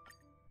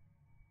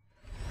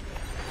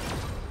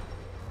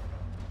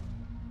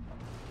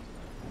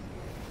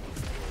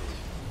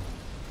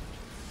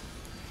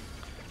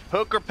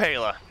 Hook or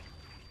Pela?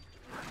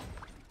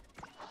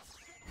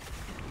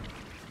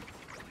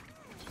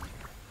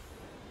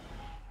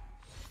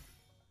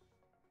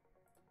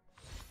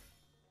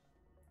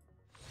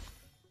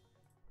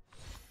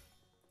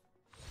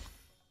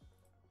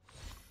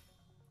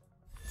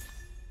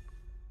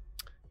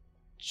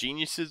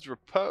 Genius's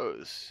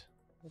Repose.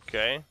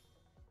 Okay.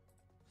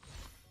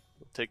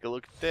 We'll take a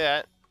look at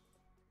that.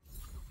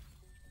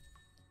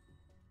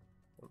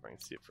 If I can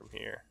see it from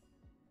here.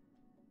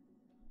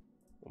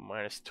 Well,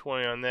 minus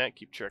 20 on that.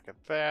 Keep track of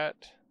that.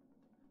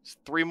 It's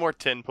 3 more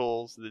 10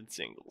 pulls, then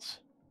singles.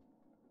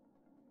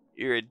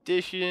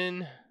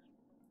 Erudition.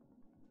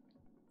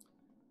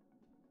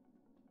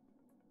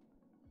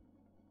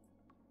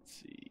 Let's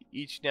see.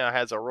 Each now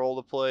has a role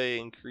to play.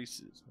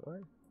 Increases.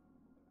 What?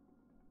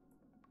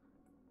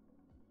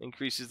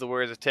 Increases the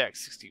wearer's attack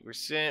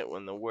 60%.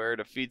 When the wearer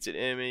defeats an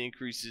enemy,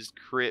 increases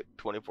crit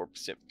 24% for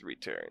 3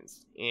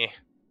 turns.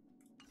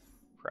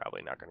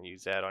 Probably not going to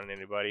use that on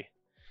anybody.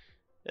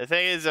 The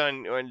thing is,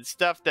 on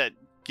stuff that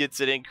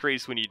gets an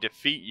increase when you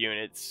defeat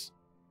units,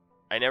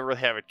 I never really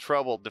have a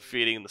trouble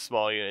defeating the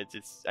small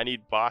units. I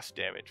need boss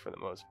damage for the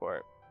most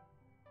part.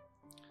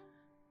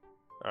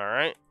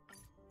 Alright.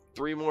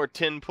 3 more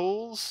 10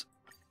 pulls.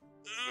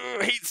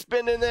 Ugh, hate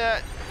spending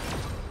that.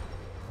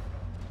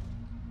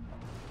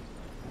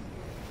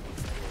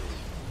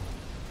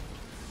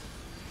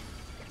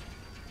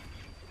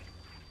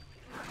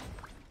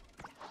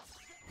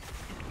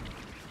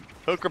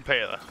 Hook or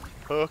Pela?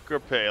 Hook or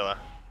Pela?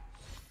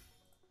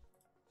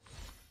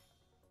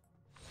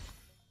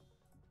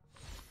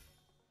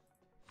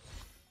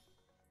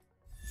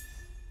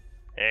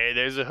 Hey,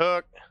 there's a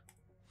hook.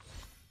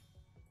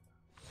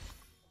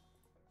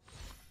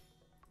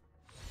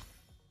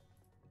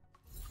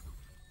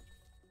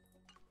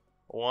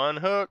 One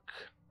hook.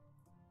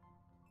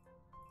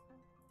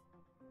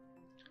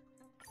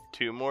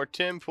 2 more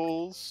 10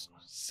 pulls.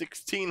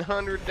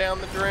 1,600 down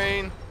the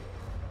drain.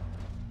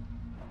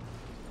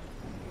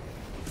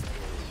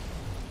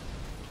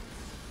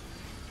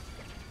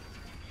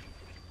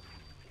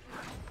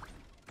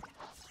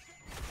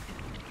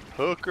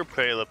 Hook or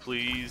Pela,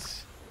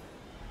 please.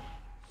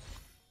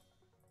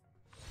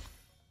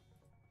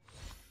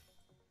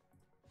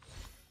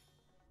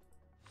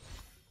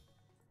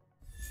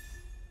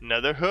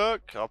 Another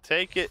hook. I'll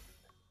take it.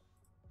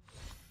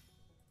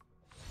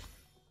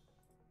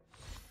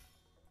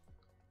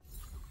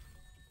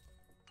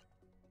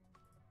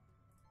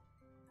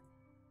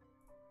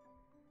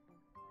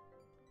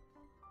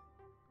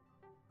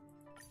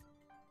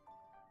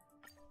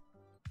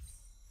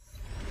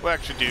 We'll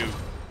actually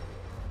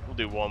we'll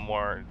do one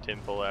more 10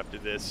 pull after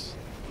this.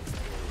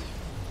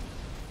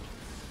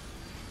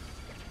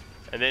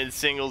 And then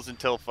singles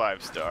until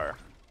 5-star.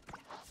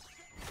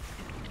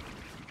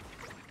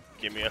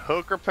 Give me a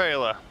hook or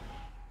Pela.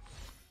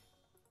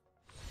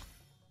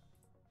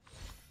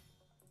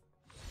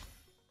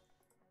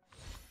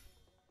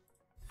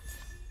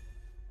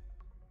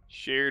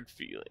 Shared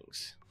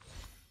feelings.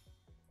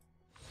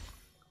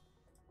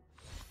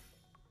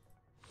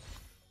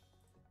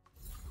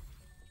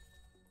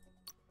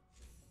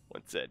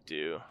 What's that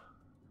do?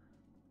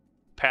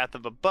 Path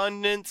of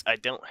Abundance. I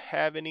don't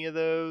have any of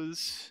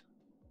those.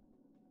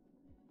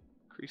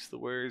 Increase the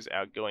wearer's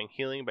outgoing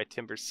healing by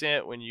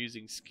 10% when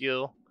using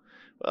skill.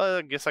 Well,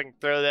 I guess I can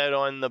throw that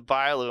on the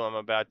Bailu I'm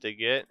about to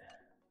get.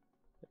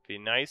 That'd be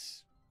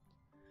nice.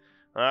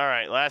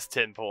 Alright, last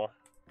 10 pull.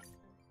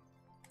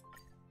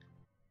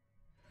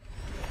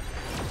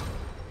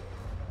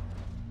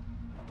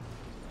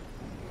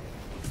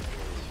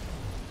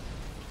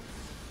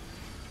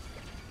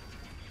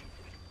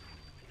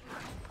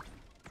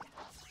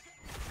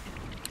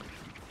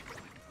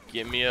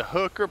 Give me a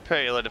hook or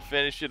Pela to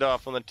finish it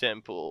off on the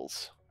 10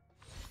 pulls.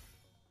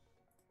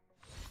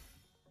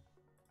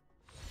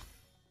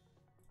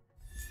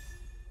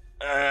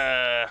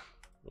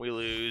 We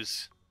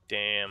lose.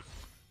 Damn.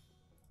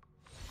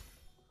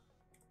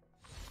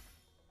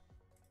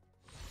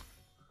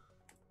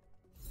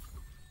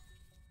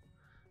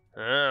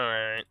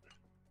 Alright.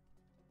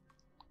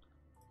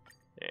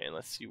 And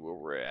let's see where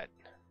we're at.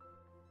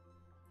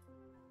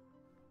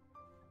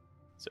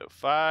 So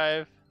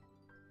 5,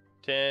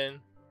 10.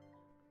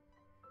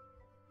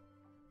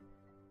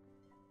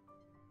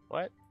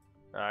 What?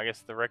 I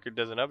guess the record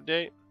doesn't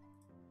update.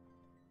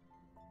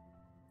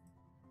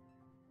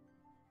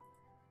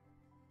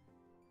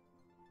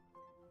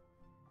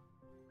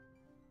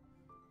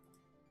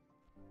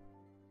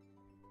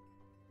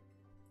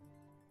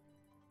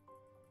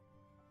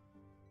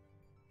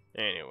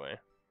 Anyway.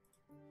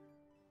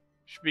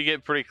 Should be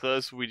getting pretty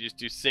close. We just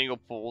do single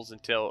pulls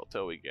until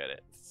we get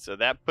it. So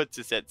that puts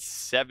us at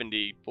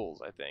 70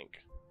 pulls, I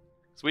think.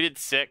 So we did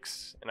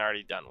 6 and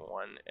already done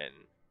 1, and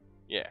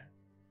yeah.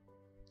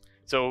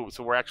 So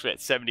we're actually at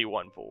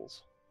 71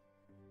 pulls.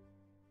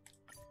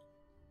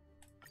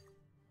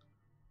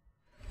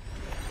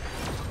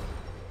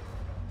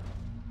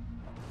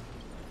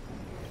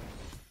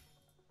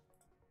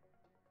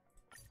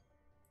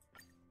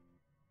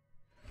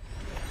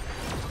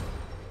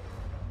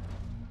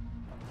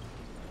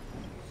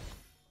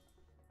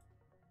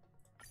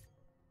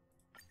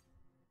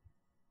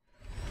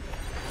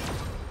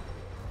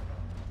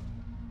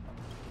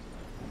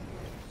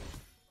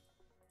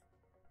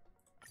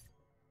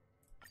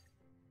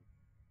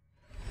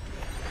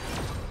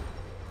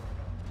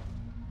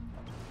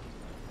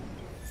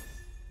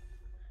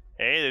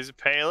 Hey, there's a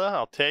Pela.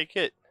 I'll take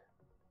it.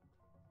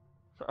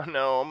 Oh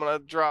no, I'm gonna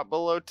drop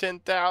below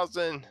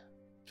 10,000.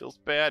 Feels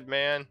bad,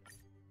 man.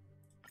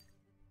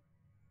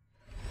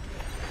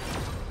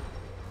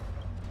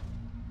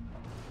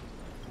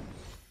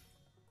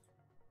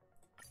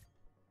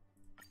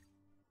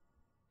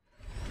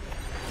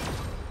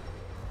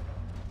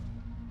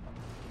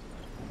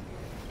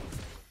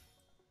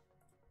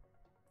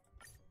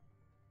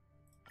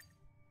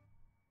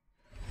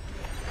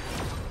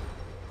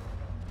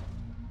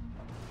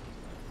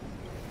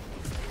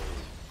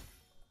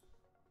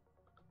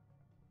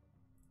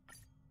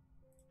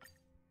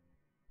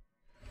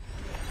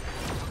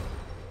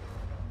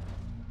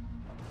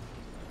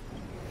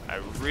 I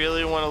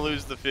really want to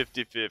lose the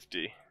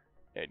 50-50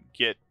 and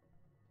get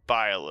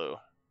Bailu.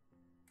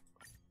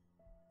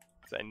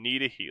 I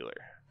need a healer.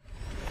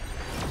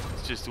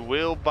 It's just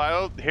will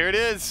Bailu. Here it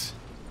is.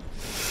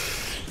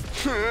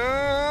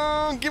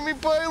 Give me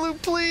Bailu,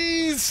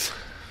 please.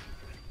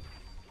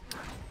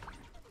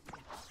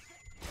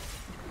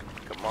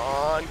 Come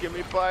on, give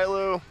me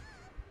Bailu.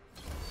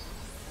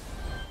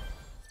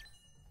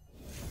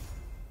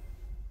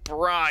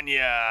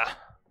 Bronya.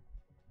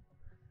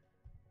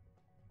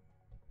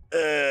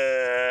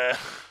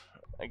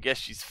 I guess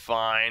she's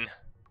fine.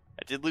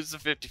 I did lose the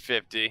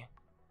 50-50.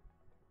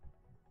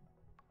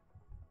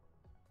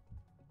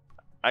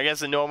 I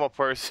guess a normal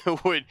person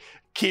would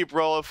keep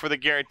rolling for the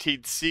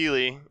guaranteed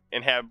Seele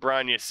and have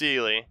Bronya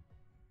Seele.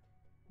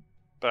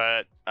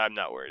 But I'm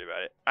not worried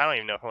about it. I don't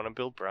even know if I want to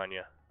build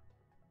Bronya.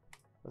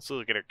 Let's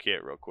look at her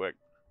kit real quick.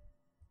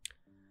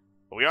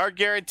 We are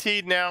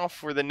guaranteed now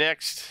for the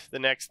next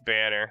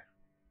banner.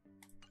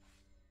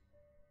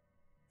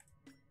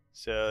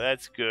 So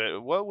that's good.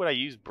 What would I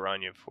use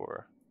Bronya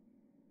for?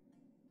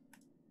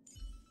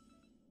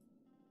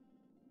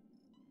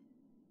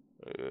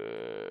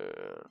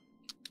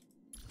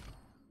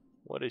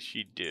 What does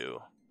she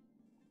do?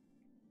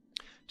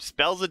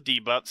 Dispels the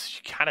debuffs.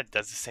 She kind of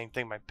does the same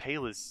thing. My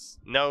Pela's...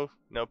 No,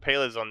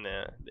 Pela's on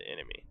the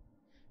enemy.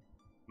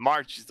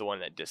 March is the one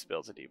that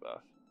dispels the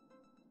debuff.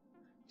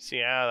 See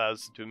how that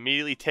allows to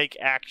immediately take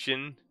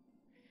action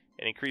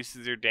and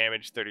increases their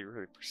damage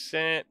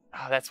 30%.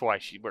 Oh, that's why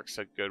she works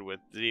so good with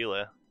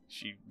Seele.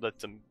 She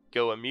lets them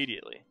go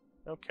immediately.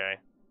 Okay.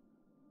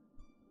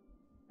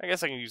 I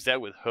guess I can use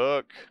that with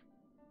Hook.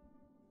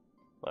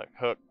 Look,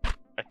 Hook,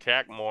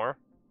 attack more.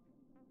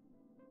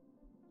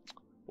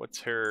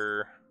 What's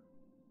her...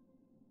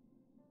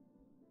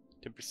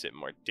 10%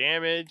 more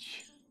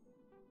damage.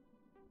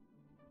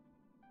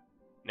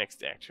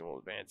 Next action will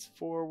advance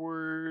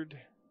forward.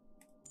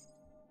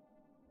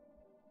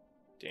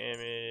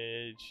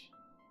 Damage.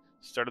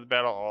 Start of the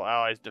battle, all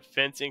allies'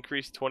 defense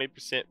increased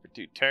 20% for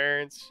 2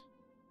 turns.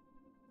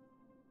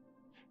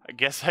 I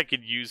guess I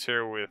could use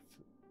her with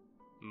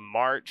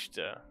March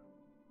to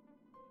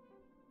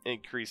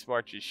increase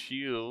March's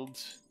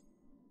shields.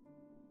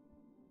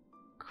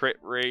 Crit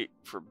rate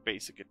for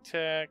basic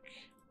attack.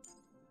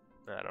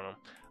 I don't know.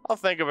 I'll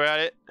think about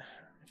it.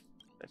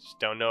 I just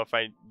don't know if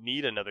I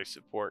need another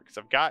support because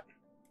I've got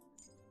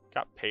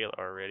Pela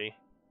already.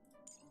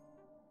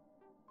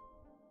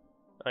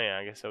 Oh yeah,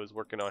 I guess I was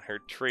working on her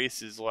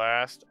traces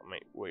last. I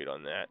might wait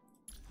on that.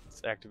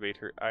 Let's activate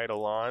her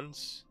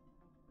Eidolons.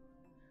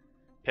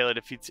 Pela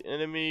defeats an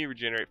enemy,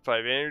 regenerate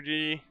 5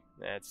 energy.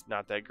 That's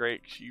not that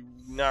great. She's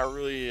not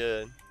really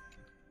a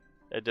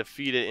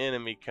defeated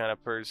enemy kind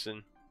of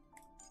person.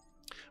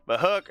 But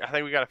hook, I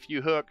think we got a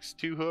few hooks.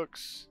 2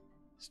 hooks.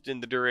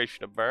 Extend the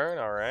duration of burn,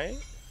 alright.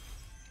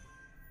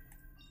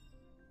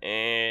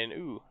 And,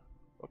 ooh,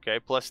 okay,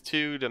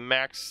 +2 to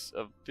max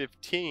of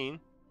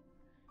 15.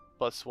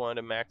 +1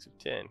 to max of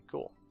 10,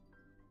 cool.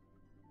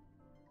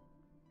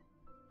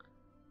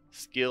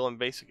 Skill and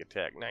basic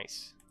attack,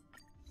 nice.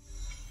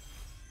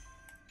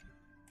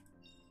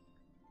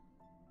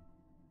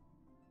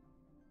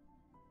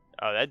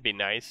 Oh, that'd be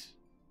nice.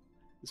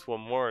 This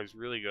one more is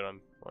really good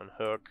on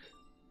hook.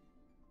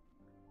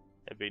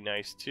 That'd be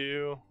nice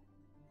too.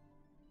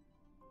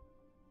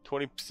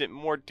 20%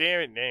 more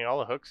damage. Dang, all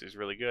the hooks is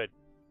really good.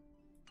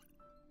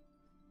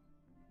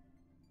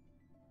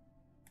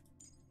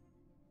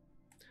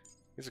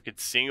 Guess I could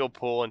single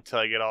pull until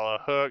I get all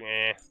the hook.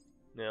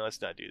 No,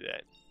 let's not do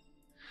that.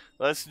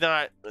 Let's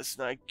not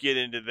get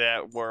into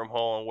that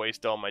wormhole and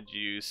waste all my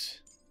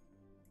juice.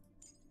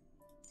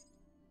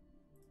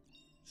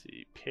 Let's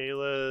see,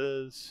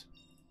 Pela's.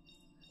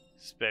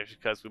 Especially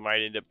because we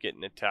might end up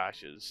getting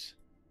Natasha's.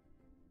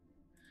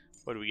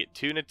 What do we get?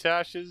 2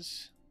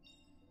 Natashas?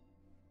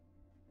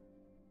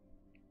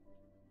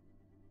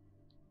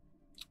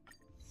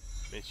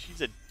 I mean,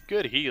 she's a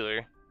good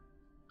healer.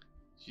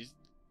 She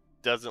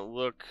doesn't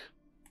look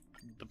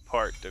the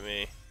part to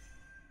me.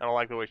 I don't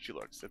like the way she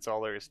looks. That's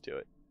all there is to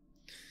it.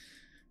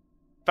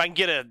 If I can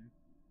get a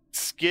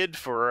skid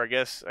for her, I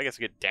guess I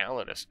could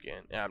download a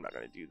skin. Nah, I'm not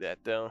gonna do that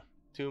though.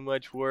 Too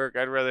much work.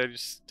 I'd rather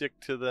just stick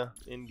to the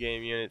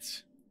in-game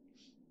units.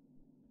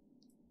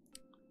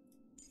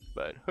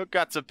 But Hook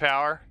got some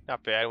power.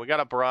 Not bad. We got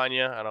a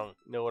Bronya. I don't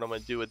know what I'm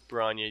going to do with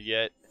Bronya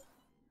yet.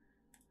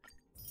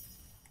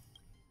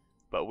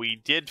 But we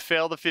did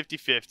fail the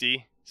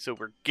 50-50. So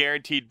we're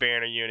guaranteed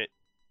banner unit.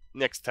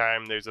 Next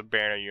time there's a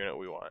banner unit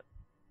we want.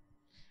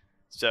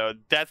 So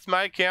that's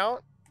my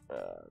account.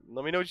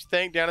 Let me know what you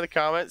think down in the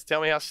comments.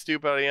 Tell me how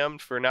stupid I am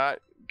for not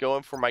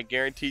going for my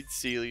guaranteed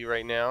Seele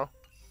right now.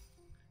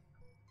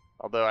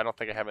 Although I don't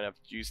think I have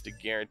enough juice to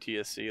guarantee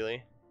a Seele.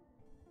 I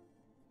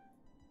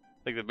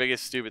think the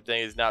biggest stupid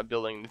thing is not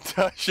building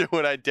Natasha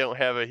when I don't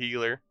have a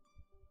healer.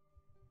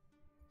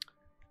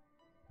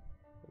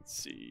 Let's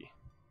see.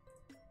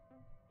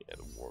 Yeah,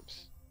 the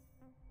warps.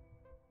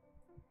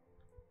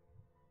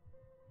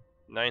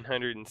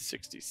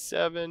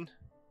 967.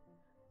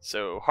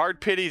 So hard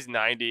pity's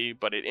 90,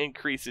 but it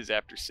increases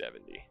after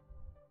 70.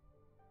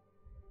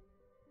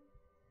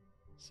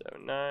 So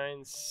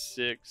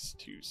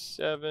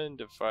 9627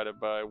 divided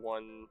by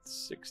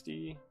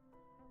 160.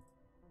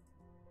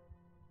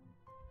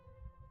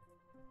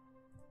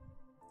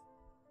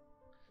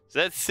 So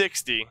that's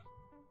 60.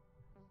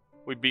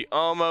 We'd be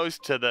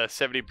almost to the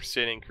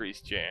 70%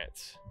 increased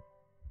chance.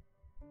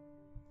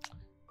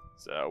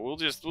 So we'll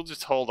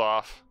just hold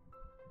off.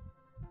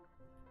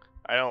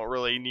 I don't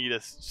really need a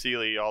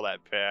Seele all that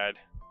bad.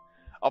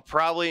 I'll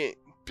probably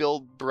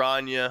build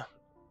Bronya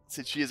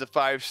since she is a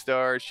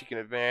 5-star. She can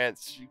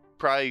advance.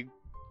 I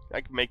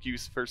can make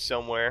use of her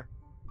somewhere.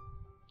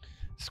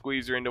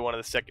 Squeeze her into one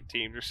of the second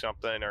teams or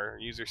something, or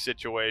use her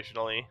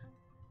situationally.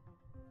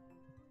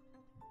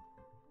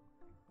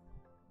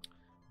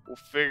 We'll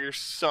figure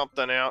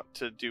something out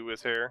to do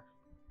with her.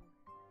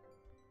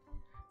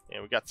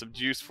 And we got some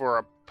juice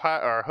for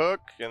our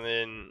Hook, and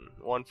then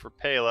one for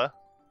Pela.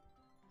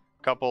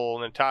 A couple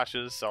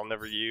Natashas I'll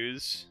never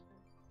use.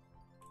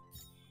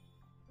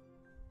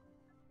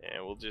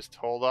 And we'll just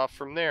hold off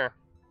from there.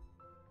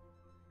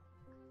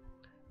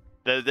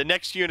 The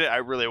next unit I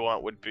really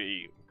want would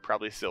be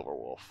probably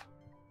Silverwolf.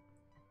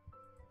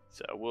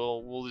 So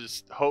we'll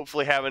just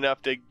hopefully have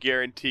enough to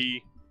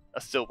guarantee a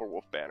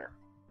Silverwolf banner.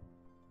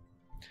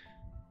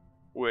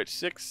 Which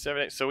 6,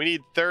 7, 8. So we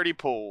need 30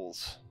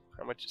 pulls.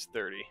 How much is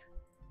 30?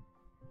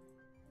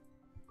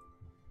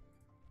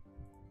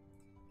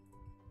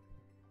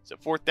 So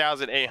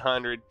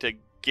 4,800 to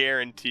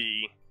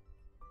guarantee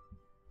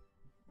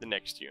the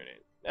next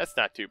unit. That's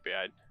not too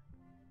bad.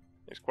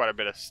 There's quite a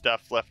bit of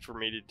stuff left for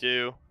me to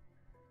do.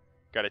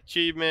 Got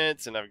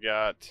achievements, and I've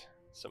got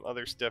some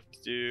other stuff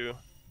to do.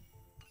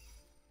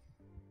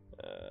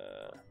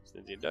 Is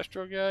the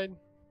industrial guide?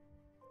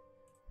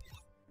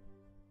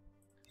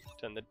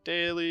 Done the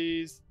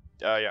dailies.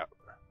 Yeah. I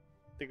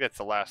think that's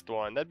the last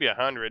one. That'd be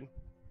 100.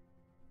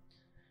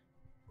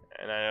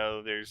 And I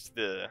know there's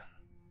the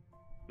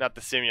not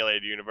the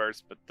simulated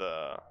universe, but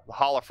the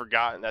Hall of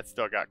Forgotten. That's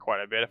still got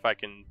quite a bit. If I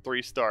can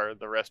 3-star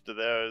the rest of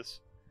those,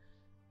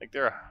 like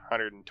they're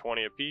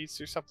 120 a piece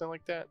or something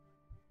like that.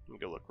 Let me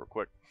go look real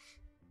quick.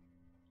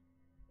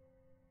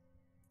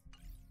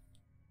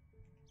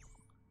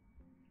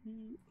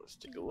 Let's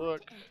take a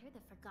look. Enter the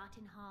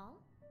Forgotten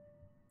Hall?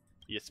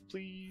 Yes,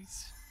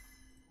 please.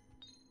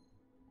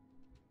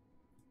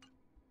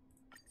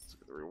 Let's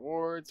look at the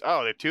rewards.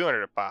 Oh, they're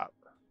 200 a pop.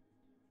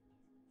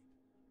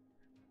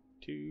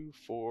 2,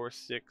 4,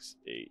 6,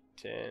 8,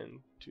 10.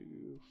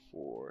 2,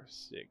 4,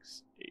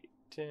 6, 8,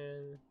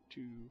 10.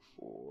 2,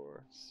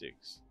 4,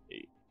 6,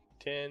 8,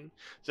 10.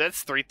 So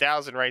that's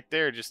 3,000 right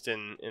there just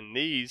in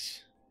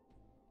these.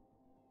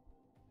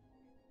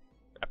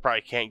 I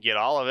probably can't get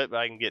all of it, but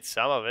I can get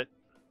some of it.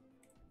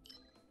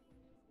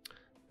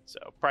 So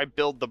probably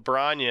build the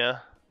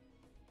Branya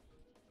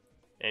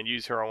and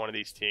use her on one of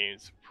these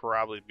teams.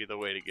 Probably be the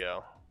way to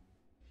go.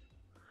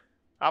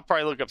 I'll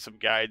probably look up some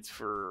guides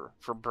for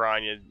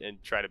Branya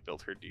and try to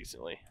build her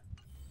decently.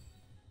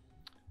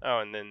 Oh,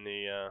 and then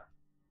the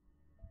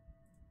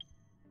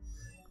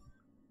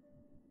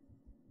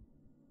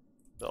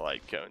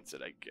light cones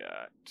that I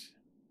got.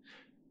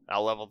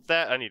 I'll level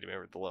that. I need to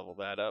remember to level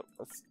that up.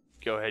 Let's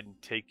go ahead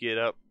and take it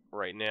up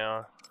right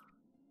now.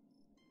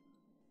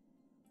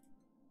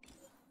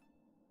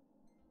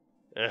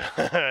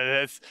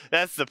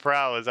 That's the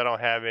problem, is I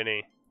don't have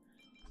any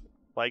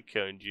light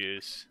cone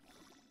juice.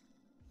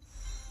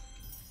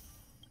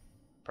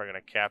 Probably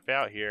gonna cap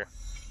out here.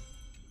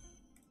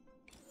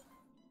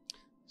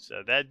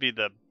 So that'd be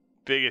the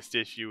biggest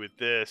issue with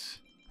this.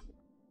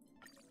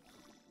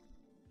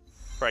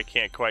 Probably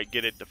can't quite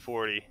get it to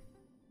 40.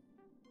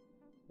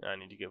 I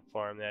need to go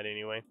farm that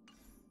anyway.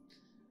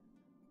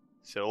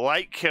 So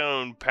light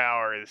cone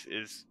power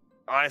is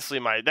honestly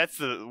that's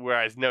where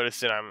I was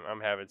noticing I'm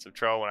having some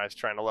trouble when I was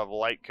trying to level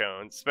light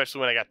cones, especially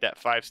when I got that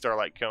 5-star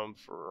light cone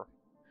for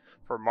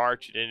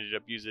March. It ended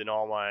up using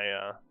all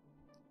my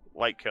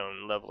light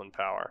cone leveling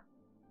power.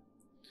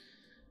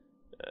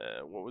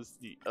 What was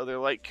the other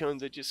light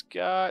cones I just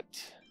got?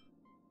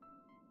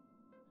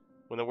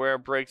 When the wearer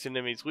breaks an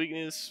enemy's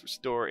weakness,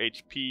 restore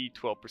HP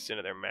 12%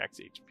 of their max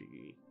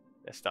HP.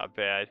 That's not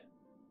bad,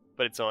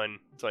 but it's on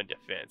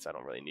defense. I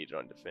don't really need it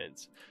on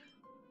defense.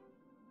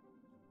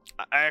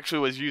 I actually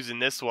was using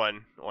this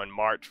one on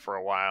March for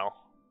a while.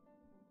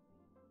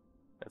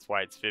 That's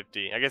why it's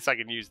 50. I guess I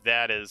could use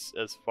that as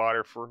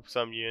fodder for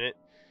some unit.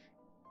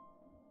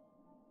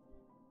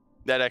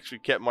 That actually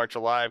kept March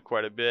alive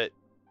quite a bit.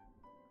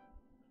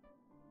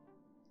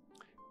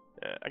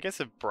 I guess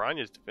if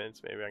Branya's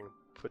defense, maybe I can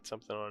put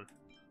something on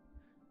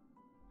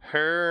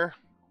her.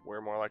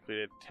 We're more likely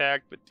to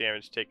attack, but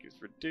damage take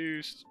is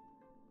reduced.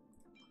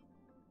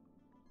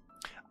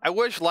 I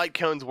wish light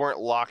cones weren't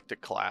locked to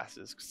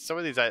classes. Some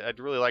of these I'd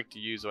really like to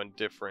use on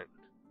different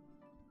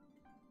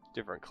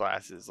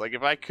classes. Like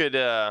if I could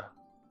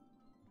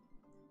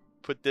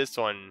put this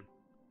on,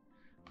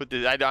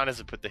 I'd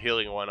honestly put the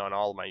healing one on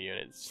all of my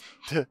units.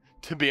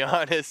 to be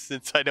honest,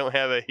 since I don't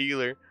have a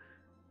healer.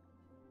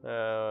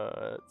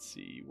 Let's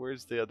see,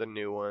 where's the other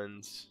new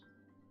ones?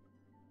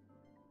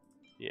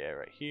 Yeah,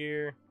 right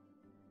here.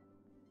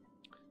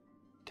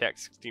 Attack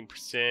 16%,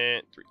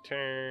 3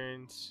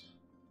 turns.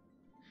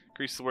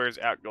 Increase the wearer's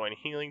outgoing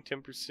healing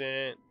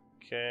 10%.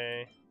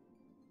 Okay.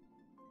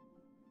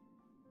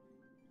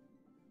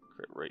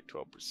 Crit rate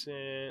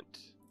 12%.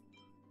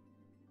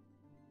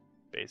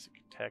 Basic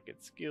attack and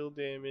skill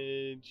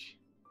damage.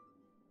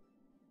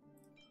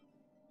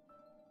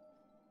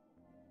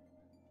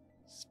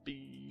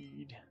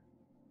 Speed.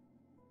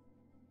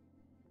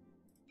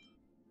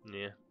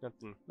 Yeah,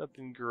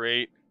 nothing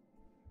great.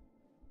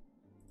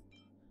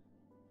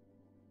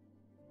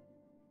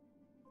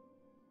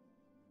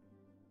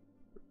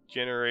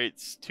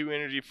 Generates 2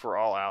 energy for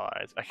all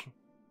allies. I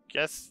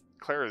guess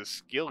Clara's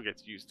skill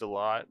gets used a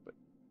lot, but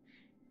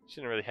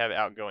shouldn't really have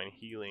outgoing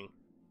healing.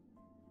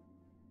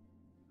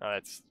 Oh,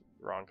 that's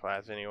wrong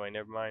class anyway,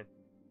 never mind.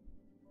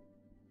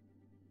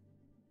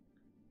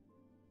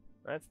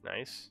 That's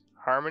nice.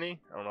 Harmony?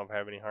 I don't know if I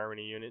have any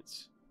Harmony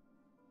units.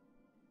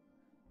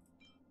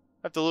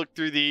 I have to look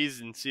through these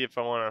and see if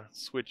I want to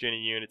switch any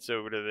units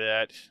over to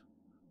that.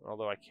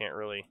 Although I can't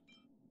really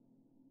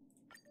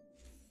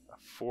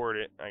afford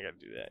it. I gotta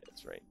do that,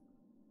 that's right.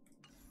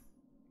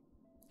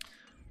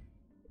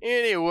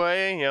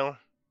 Anyway, you know,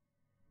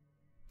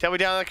 tell me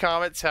down in the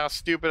comments how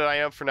stupid I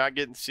am for not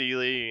getting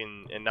Seele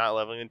and not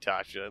leveling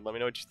Natasha. Let me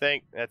know what you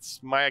think. That's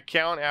my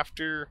account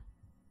after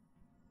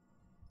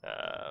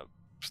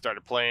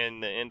started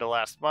playing the end of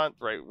last month,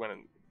 right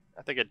when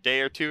I think a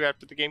day or two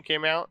after the game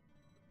came out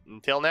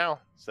until now.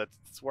 So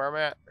that's where I'm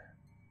at.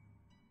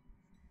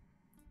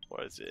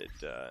 What is it?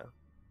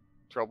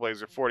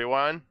 Trailblazer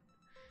 41.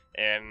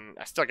 And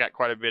I still got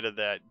quite a bit of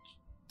that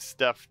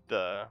stuff,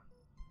 what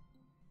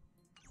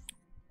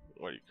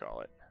do you call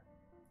it?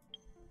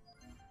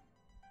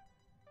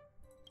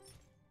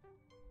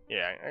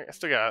 Yeah, I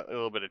still got a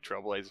little bit of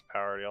Trailblazer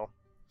power deal.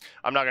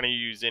 I'm not going to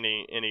use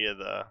any of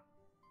the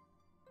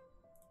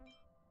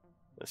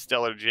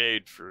Stellar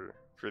Jade for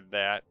for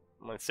that.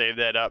 I'm going to save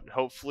that up and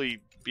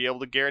hopefully be able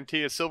to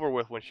guarantee a silver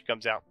whiff when she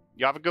comes out.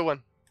 You have a good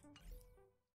one.